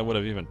don't think I would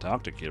have even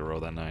talked to Keitaro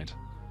that night.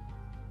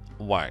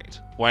 Wait.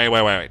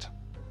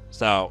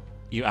 So,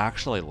 you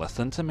actually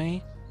listened to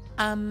me?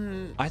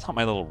 I thought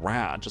my little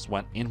rat just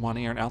went in one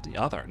ear and out the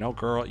other. No,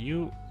 girl,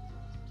 you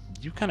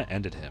kind of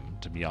ended him,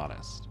 to be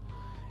honest.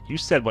 You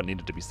said what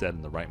needed to be said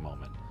in the right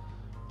moment.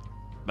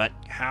 But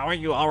how are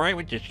you alright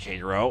with this,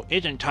 Keitaro?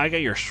 Isn't Taiga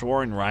your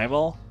sworn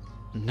rival?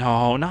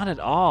 No, not at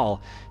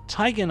all.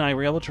 Taiga and I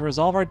were able to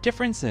resolve our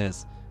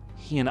differences.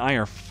 He and I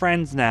are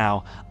friends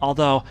now,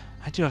 although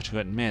I do have to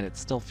admit it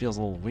still feels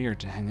a little weird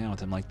to hang out with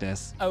him like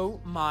this. Oh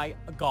my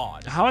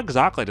god. How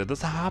exactly did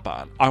this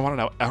happen? I want to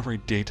know every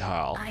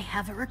detail. I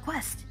have a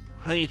request.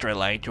 Please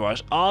relate to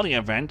us all the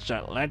events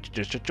that led to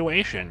this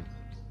situation.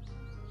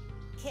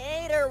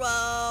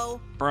 Keitaro!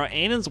 Bro,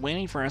 Aiden's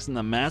waiting for us in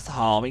the mess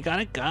hall. We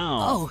gotta go.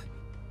 Oh.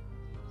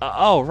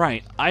 Oh,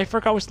 right. I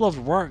forgot we still have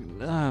to work.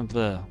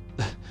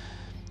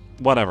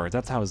 Whatever,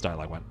 that's how his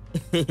dialogue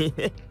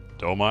went.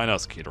 Don't mind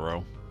us,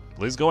 Keitaro.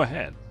 Please go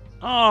ahead.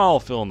 I'll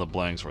fill in the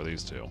blanks for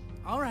these two.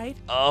 Alright.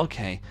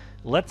 Okay,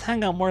 let's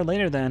hang out more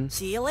later then.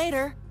 See you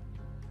later.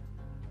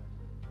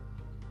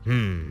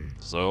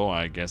 So,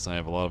 I guess I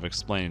have a lot of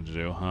explaining to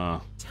do, huh?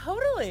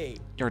 Totally.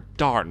 You're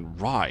darn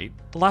right.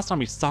 The last time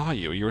we saw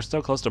you, you were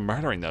so close to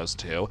murdering those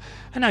two,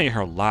 and now you're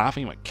here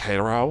laughing with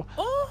Keitaro?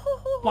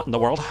 What in the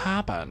world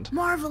happened?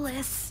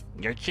 Marvelous.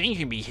 Your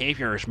changing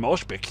behavior is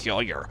most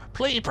peculiar.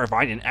 Please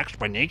provide an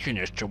explanation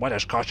as to what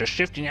has caused a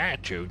shift in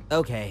attitude.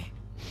 okay.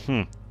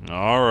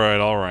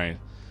 Alright.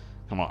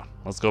 Come on,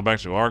 let's go back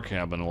to our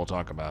cabin and we'll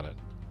talk about it.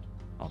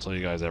 I'll tell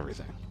you guys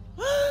everything.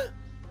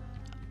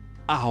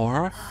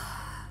 Our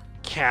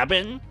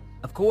Cabin?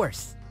 Of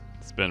course.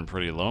 It's been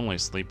pretty lonely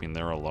sleeping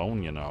there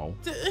alone, you know.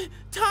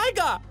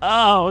 Taiga!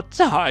 Oh,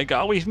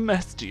 Taiga, we've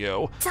missed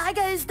you.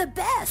 Taiga is the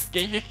best.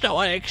 This is so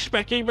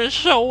unexpected, but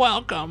so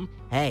welcome.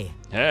 Hey.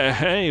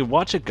 Hey,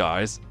 watch it,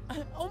 guys.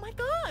 Oh my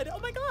god,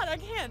 I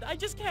can't. I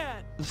just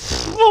can't.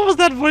 What was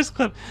that voice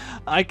clip?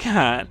 I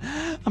can't.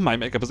 My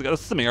makeup is gonna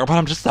smear, but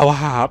I'm just so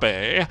happy.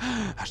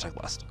 Hashtag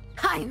blessed.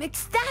 I'm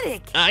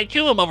ecstatic. I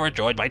too am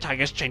overjoyed by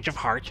Tiger's change of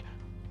heart.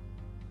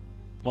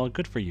 Well,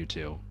 good for you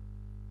two.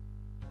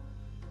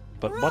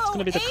 But Bro, what's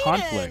gonna be the Aiden!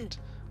 conflict?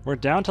 We're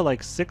down to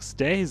like 6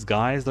 days,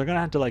 guys. They're gonna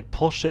have to like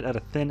pull shit out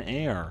of thin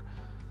air.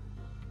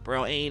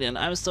 Bro, Aiden,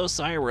 I'm so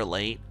sorry we're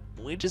late.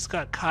 We just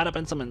got caught up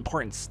in some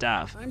important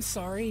stuff. I'm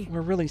sorry.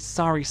 We're really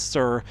sorry,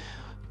 sir.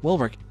 We'll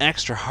work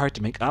extra hard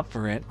to make up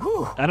for it.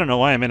 I don't know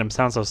why I made him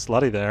sound so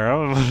slutty there.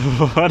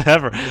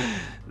 Whatever.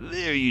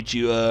 There you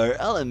two are.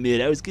 I'll admit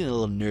I was getting a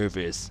little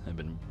nervous. I've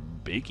been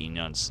baking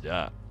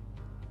nonstop.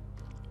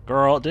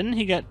 Girl, didn't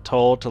he get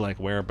told to like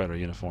wear a better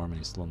uniform and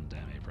he's still in the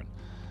damn apron?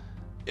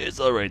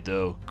 It's alright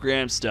though.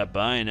 Gramps stopped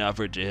by and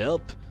offered to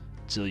help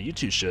till you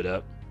two showed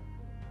up.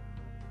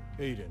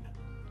 Aiden.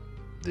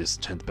 This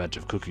 10th batch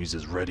of cookies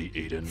is ready,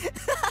 Aiden.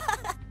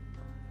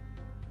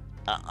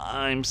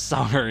 I'm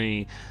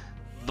sorry,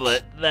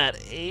 but that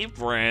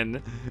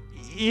apron,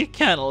 you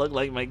kind of look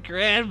like my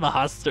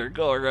grandmaster,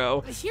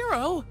 Goro.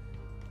 Hero?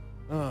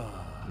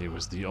 It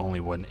was the only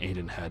one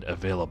Aiden had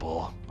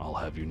available, I'll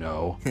have you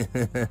know.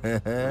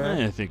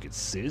 I think it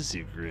says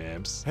you,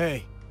 Gramps.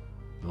 Hey.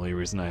 The only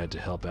reason I had to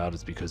help out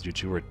is because you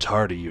two were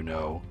tardy, you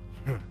know.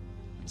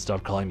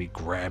 Stop calling me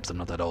Gramps, I'm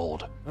not that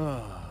old.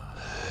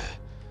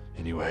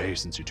 Anyway,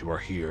 since you two are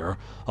here,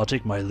 I'll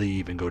take my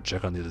leave and go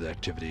check on the other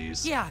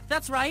activities. Yeah,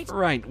 that's right.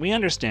 Right, we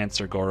understand,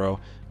 Sir Goro.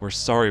 We're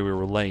sorry we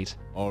were late.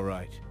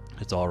 Alright.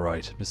 It's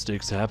alright,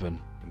 mistakes happen.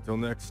 Until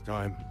next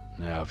time.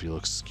 Now, if you'll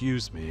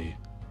excuse me.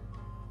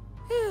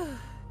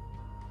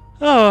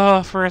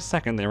 Oh, for a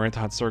second there I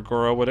thought Sir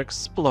Goro would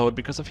explode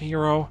because of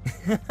Hero.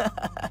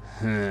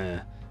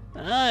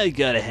 I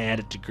gotta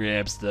hand it to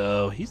Gramps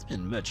though. He's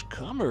been much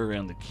calmer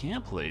around the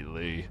camp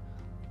lately.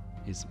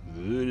 His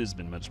mood has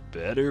been much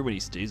better when he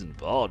stays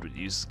involved with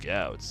you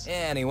scouts.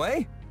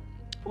 Anyway,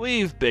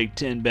 We've baked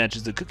 10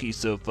 batches of cookies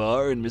so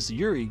far, and Miss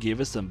Yuri gave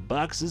us some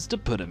boxes to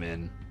put them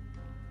in.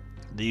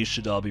 These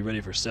should all be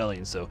ready for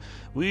selling, so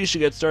we should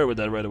get started with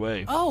that right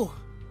away. Oh,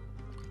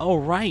 Oh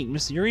right,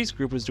 Miss Yuri's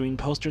group was doing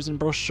posters and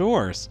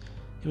brochures.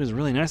 It was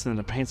really nice of them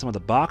to paint some of the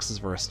boxes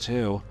for us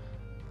too.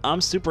 I'm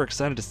super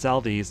excited to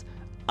sell these.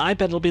 I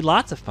bet it'll be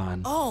lots of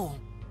fun. oh.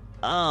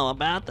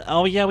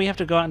 Oh yeah, we have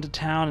to go out into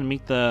town and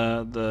meet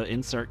the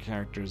insert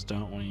characters,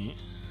 don't we?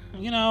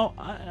 You know,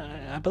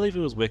 I believe it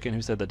was Wiccan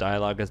who said the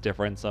dialogue is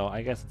different, so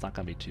I guess it's not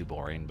gonna be too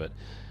boring, but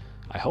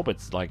I hope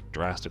it's like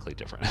drastically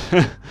different.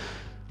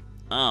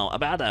 Oh,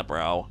 about that,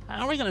 bro.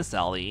 How are we gonna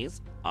sell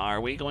these? Are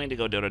we going to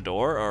go door to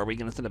door, or are we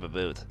gonna set up a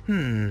booth?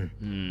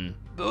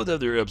 Both have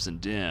their ups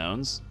and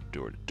downs.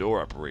 Door-to-door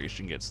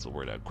operation gets the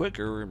word out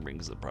quicker and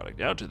brings the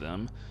product out to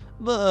them.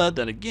 But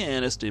then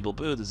again, a stable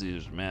booth is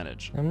easier to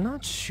manage. I'm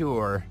not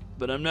sure.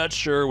 But I'm not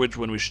sure which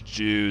one we should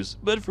choose.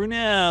 But for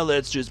now,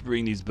 let's just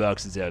bring these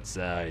boxes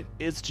outside.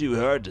 It's too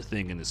hard to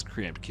think in this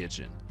cramped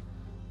kitchen.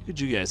 Could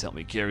you guys help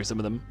me carry some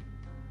of them?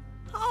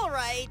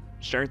 Alright.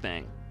 Sure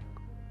thing.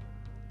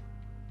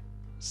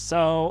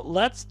 So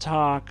let's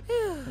talk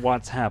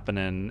what's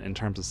happening in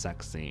terms of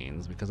sex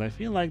scenes, because I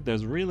feel like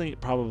there's really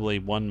probably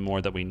one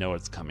more that we know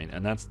it's coming,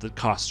 and that's the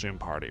costume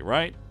party,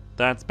 right?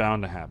 That's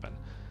bound to happen.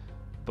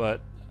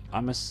 But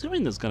I'm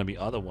assuming there's going to be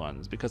other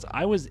ones, because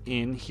I was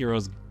in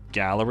Heroes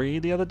Gallery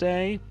the other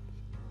day,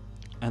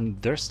 and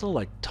there's still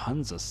like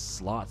tons of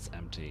slots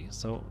empty,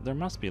 so there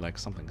must be like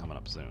something coming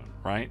up soon,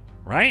 right?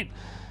 Right?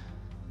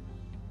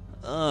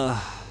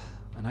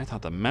 And I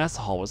thought the mess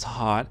hall was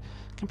hot.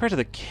 Compared to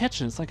the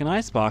kitchen, it's like an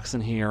icebox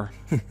in here.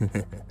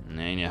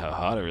 I know how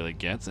hot it really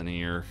gets in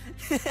here.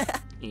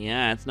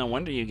 Yeah, it's no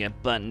wonder you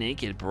get butt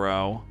naked,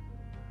 bro.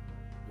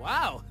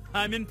 Wow,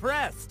 I'm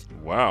impressed.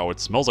 Wow, it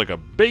smells like a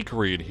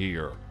bakery in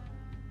here.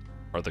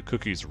 Are the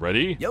cookies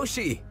ready?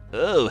 Yoshi!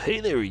 Oh, hey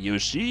there,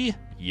 Yoshi.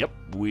 Yep,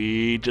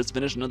 we just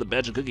finished another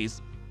batch of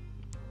cookies.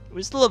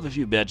 We still have a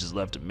few batches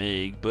left to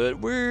make, but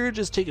we're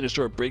just taking a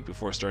short break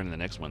before starting the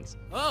next ones.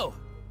 Oh,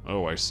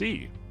 Oh, I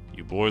see.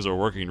 You boys are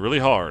working really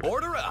hard.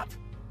 Order up!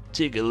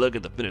 Take a look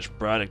at the finished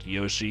product,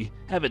 Yoshi.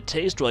 Have a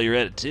taste while you're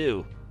at it,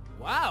 too.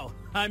 wow,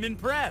 I'm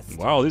impressed.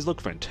 Wow, these look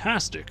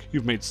fantastic.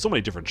 You've made so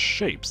many different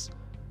shapes.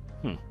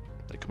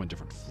 They come in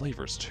different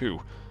flavors,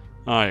 too.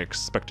 I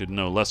expected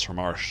no less from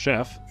our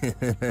chef.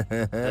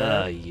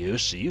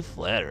 Yoshi, you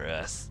flatter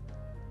us.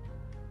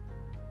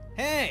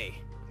 Hey,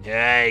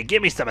 Hey,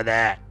 give me some of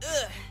that.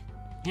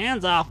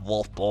 Hands off,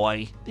 wolf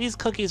boy. These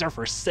cookies are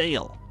for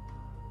sale.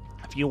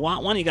 If you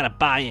want one, you gotta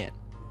buy it.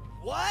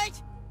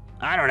 What?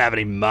 I don't have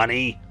any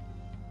money.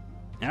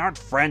 And aren't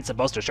friends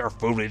supposed to share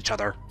food with each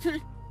other?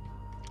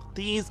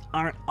 These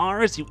aren't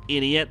ours, you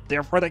idiot.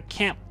 They're for the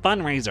camp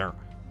fundraiser.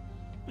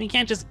 We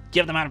can't just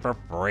give them out for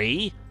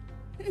free.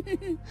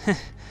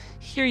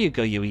 Here you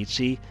go,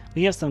 Yuichi.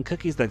 We have some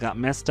cookies that got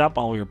messed up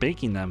while we were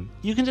baking them.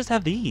 You can just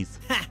have these.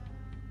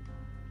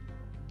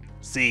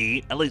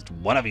 See, at least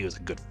one of you is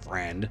a good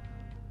friend.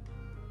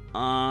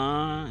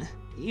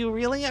 You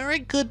really are a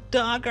good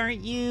dog,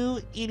 aren't you?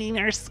 Eating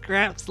our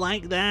scraps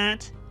like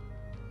that?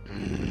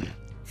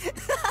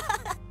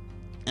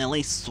 At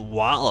least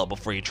swallow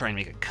before you try and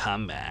make a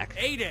comeback.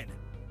 Aiden!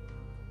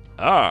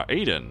 Ah,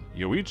 Aiden.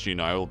 Yoichi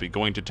and I will be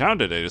going to town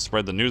today to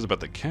spread the news about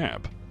the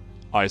camp.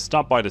 I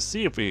stopped by to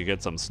see if we could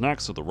get some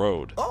snacks for the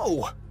road.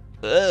 Oh!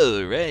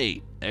 Oh,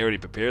 right. I already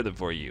prepared them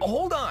for you.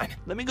 Hold on!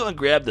 Let me go and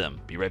grab them.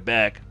 Be right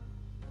back.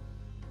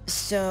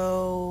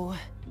 So...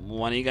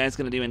 What are you guys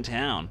gonna do in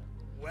town?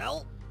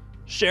 Well,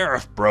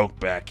 Sheriff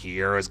Brokeback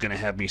here is gonna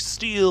have me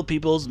steal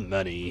people's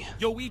money.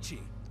 Yoichi.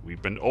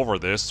 We've been over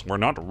this. We're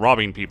not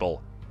robbing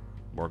people.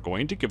 We're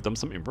going to give them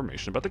some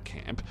information about the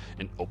camp,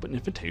 an open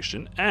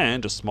invitation,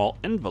 and a small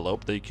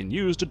envelope they can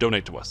use to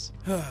donate to us.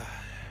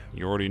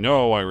 You already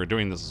know why we're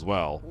doing this as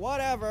well.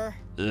 Whatever.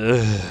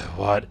 Ugh,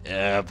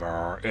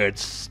 whatever.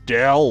 It's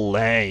still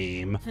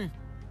lame.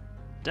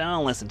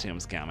 Don't listen to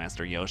him,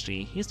 Scoutmaster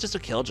Yoshi. He's just a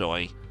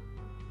killjoy.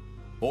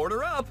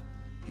 Order up!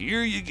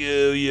 Here you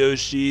go,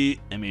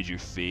 Yoshi. I made your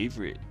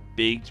favorite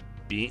baked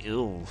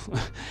bean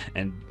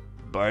and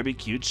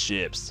barbecued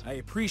chips. I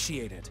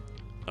appreciate it.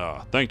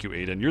 Thank you,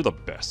 Aiden. You're the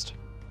best.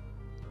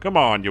 Come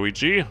on,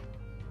 Yoichi.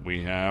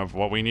 We have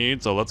what we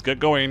need, so let's get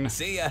going.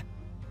 See ya.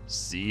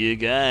 See you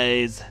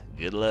guys.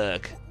 Good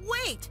luck.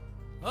 Wait!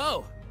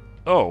 Oh,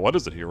 Oh, what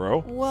is it,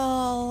 Hero?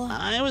 Well...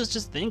 I was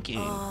just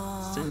thinking,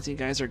 since you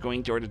guys are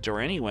going door to door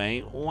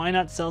anyway, why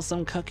not sell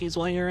some cookies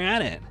while you're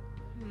at it?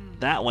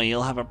 That way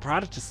you'll have a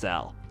product to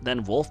sell.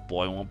 Then Wolf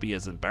Boy won't be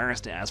as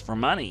embarrassed to ask for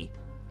money.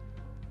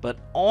 But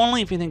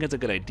only if you think it's a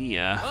good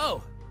idea.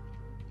 oh!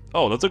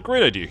 Oh, that's a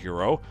great idea,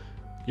 Hero.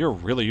 You're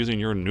really using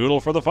your noodle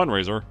for the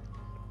fundraiser.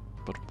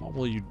 But what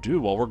will you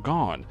do while we're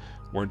gone?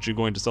 Weren't you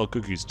going to sell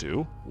cookies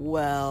too?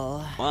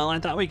 Well... Well, I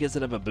thought we could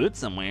set up a booth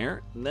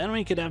somewhere. Then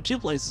we could have 2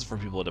 places for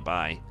people to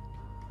buy.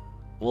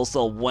 We'll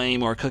sell way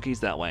more cookies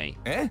that way.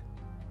 Eh?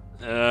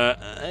 I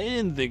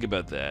didn't think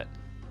about that.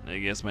 I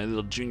guess my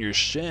little junior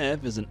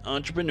chef is an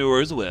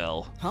entrepreneur as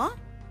well. Huh?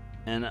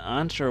 And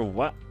entre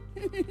what?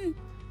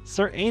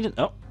 Sir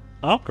Aiden.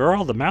 Oh,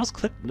 girl, the mouse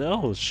clicked.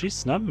 No, she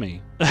snubbed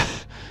me.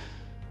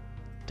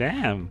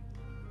 Damn.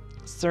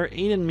 Sir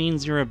Aiden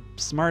means you're a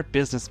smart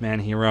businessman,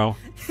 Hero.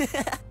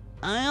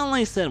 I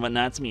only said what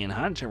Natsume and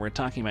Hunter were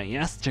talking about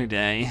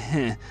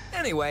yesterday.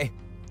 Anyway,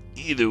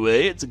 Either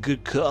way, it's a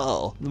good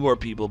call. The more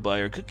people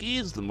buy our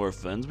cookies, the more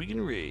funds we can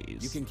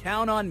raise. you can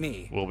count on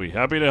me. We'll be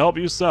happy to help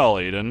you sell,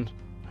 Aiden.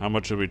 How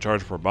much should we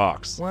charge per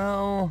box?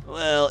 Well...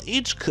 Well,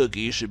 each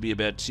cookie should be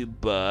about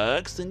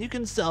 $2, and you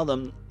can sell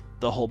them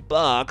the whole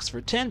box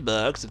for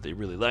 $10 if they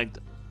really like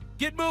them.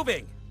 Get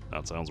moving!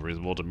 That sounds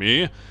reasonable to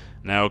me.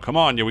 Now, come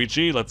on,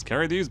 Yoichi, let's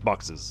carry these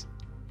boxes.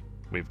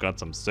 We've got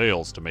some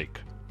sales to make.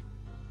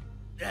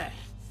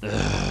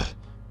 Ugh,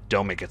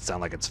 don't make it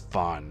sound like it's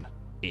fun.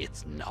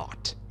 It's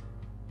not.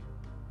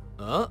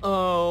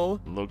 Uh-oh.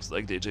 Looks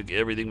like they took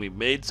everything we've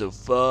made so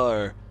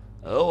far.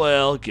 Oh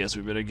well, guess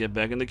we better get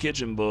back in the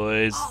kitchen,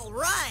 boys.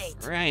 Alright!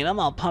 Right, I'm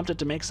all pumped up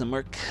to make some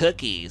more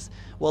cookies.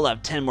 We'll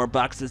have 10 more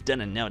boxes done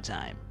in no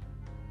time.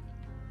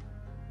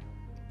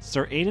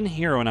 Sir Aiden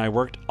Hero and I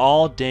worked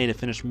all day to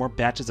finish more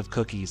batches of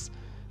cookies.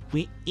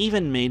 We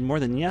even made more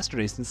than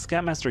yesterday since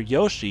Scoutmaster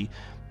Yoshi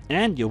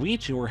and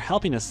Yoichi were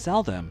helping us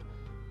sell them.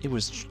 It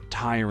was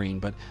tiring,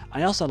 but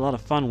I also had a lot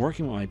of fun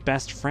working with my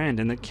best friend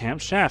and the camp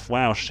chef.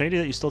 Wow, shady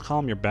that you still call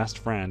him your best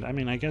friend. I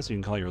mean, I guess you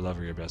can call your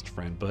lover your best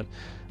friend, but...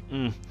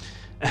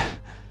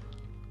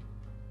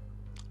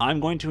 I'm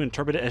going to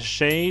interpret it as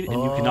shade,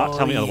 and you cannot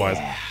tell me otherwise.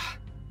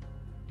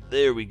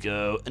 There we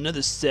go.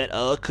 Another set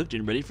all cooked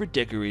and ready for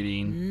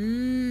decorating.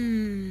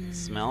 Mmm...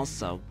 Smells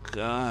so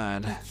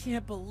good.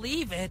 Can't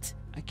believe it.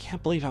 I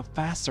can't believe how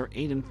fast Sir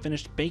Aiden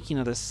finished baking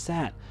of this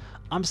set.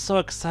 I'm so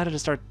excited to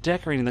start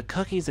decorating the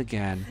cookies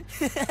again.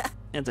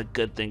 It's a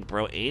good thing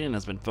bro Aiden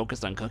has been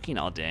focused on cooking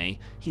all day.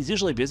 He's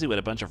usually busy with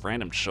a bunch of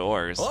random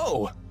chores.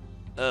 Oh!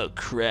 Oh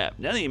crap.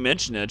 Now that you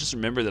mention it, I just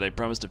remembered that I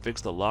promised to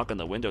fix the lock on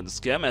the window in the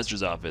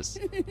Scoutmaster's office.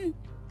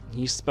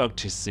 You spoke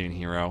too soon,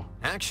 Hero.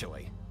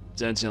 Actually...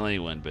 Don't tell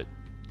anyone, but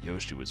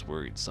Yoshi was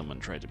worried someone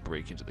tried to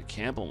break into the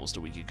camp almost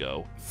a week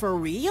ago. For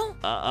real?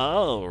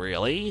 Oh,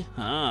 really?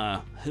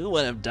 Huh. Who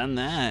would have done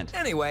that?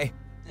 Anyway,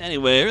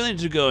 Anyway, I really need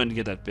to go and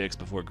get that fixed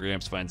before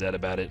Gramps finds out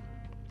about it.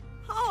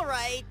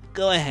 Alright.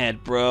 Go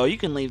ahead, bro. You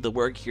can leave the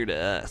work here to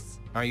us.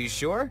 are you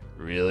sure?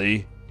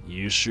 Really?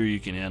 You sure you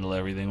can handle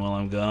everything while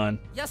I'm gone?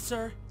 Yes,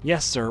 sir.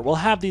 Yes, sir. We'll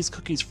have these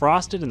cookies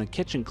frosted and the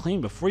kitchen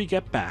clean before you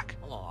get back.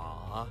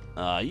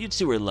 Aww. You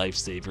two are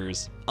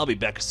lifesavers. I'll be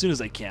back as soon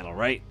as I can,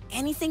 alright?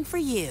 Anything for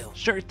you.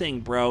 Sure thing,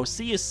 bro.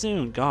 See you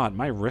soon. God,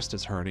 my wrist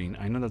is hurting.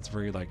 I know that's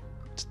very, like,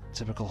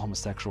 typical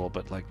homosexual,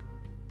 but, like,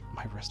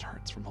 my wrist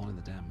hurts from holding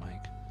the damn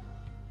mic.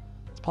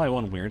 It's probably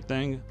one weird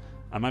thing.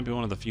 I might be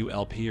one of the few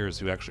LPers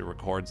who actually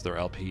records their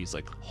LPs,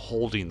 like,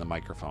 holding the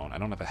microphone. I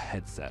don't have a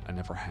headset. I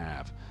never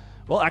have.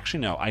 Well, actually,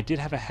 no. I did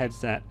have a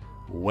headset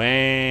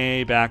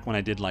way back when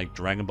I did, like,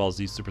 Dragon Ball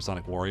Z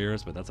Supersonic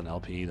Warriors, but that's an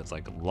LP that's,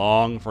 like,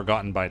 long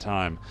forgotten by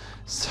time.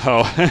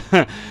 So,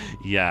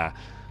 yeah.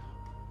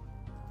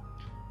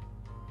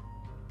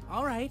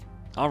 Alright.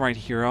 All right,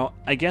 Hero.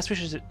 I guess we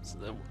should...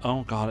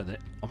 Oh, God.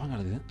 Oh, my God.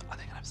 I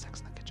think I have sex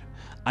in the kitchen.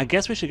 I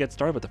guess we should get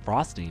started with the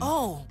frosting.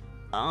 Oh,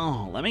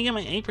 Oh, let me get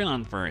my apron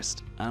on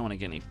first. I don't want to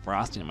get any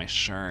frosting in my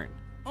shirt.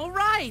 All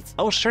right.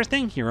 Oh, sure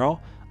thing,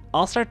 Hero.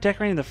 I'll start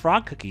decorating the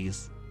frog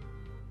cookies.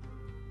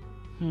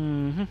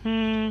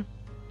 Hero?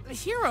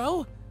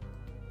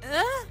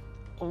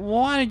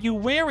 What are you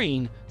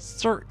wearing?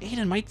 Sir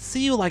Aiden might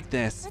see you like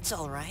this. That's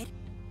all right.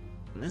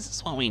 This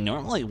is what we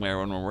normally wear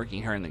when we're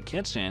working here in the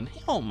kitchen.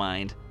 He won't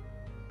mind.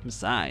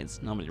 Besides,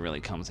 nobody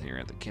really comes here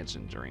at the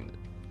kitchen during the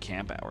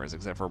camp hours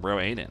except for Bro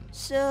Aiden.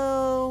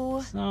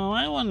 So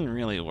I wouldn't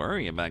really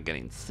worry about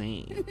getting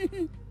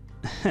seen.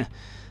 The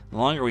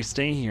longer we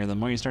stay here, the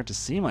more you start to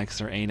seem like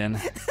Sir Aiden.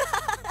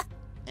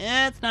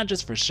 It's not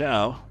just for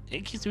show.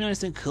 It keeps me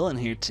nice and cool in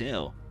here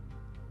too.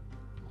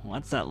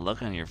 What's that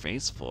look on your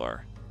face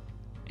for?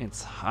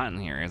 It's hot in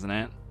here, isn't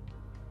it?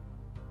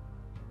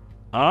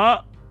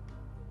 Not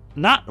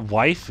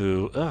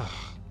waifu. Ugh.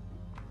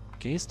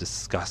 Gays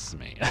disgust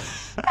me.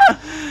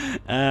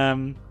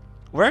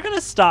 We're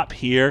gonna stop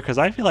here because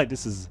I feel like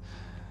this is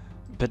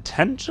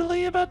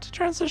potentially about to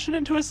transition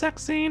into a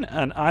sex scene,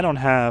 and I don't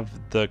have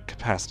the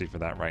capacity for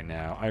that right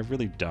now. I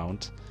really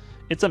don't.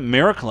 It's a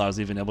miracle I was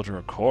even able to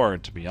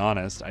record, to be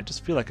honest. I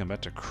just feel like I'm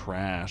about to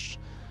crash.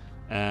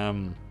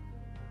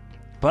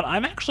 But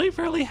I'm actually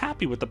fairly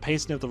happy with the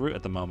pacing of the route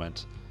at the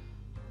moment.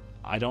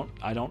 I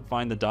don't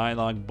find the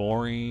dialogue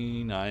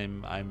boring.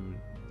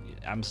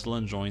 I'm still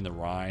enjoying the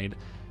ride.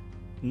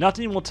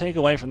 Nothing will take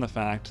away from the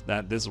fact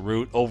that this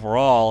route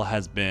overall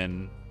has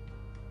been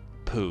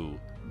poo.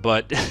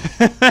 But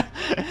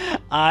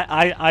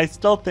I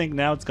still think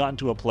now it's gotten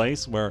to a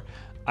place where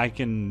I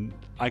can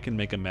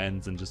make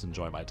amends and just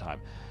enjoy my time.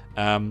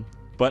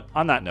 But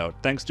on that note,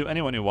 thanks to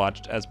anyone who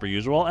watched as per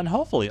usual, and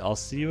hopefully I'll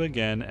see you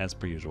again as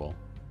per usual.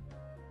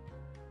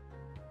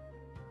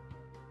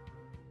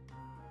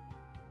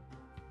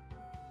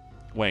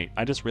 Wait,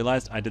 I just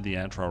realized I did the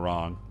intro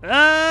wrong.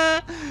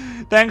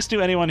 Thanks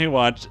to anyone who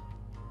watched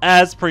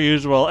as per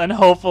usual, and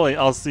hopefully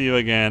I'll see you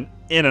again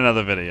in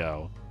another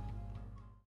video.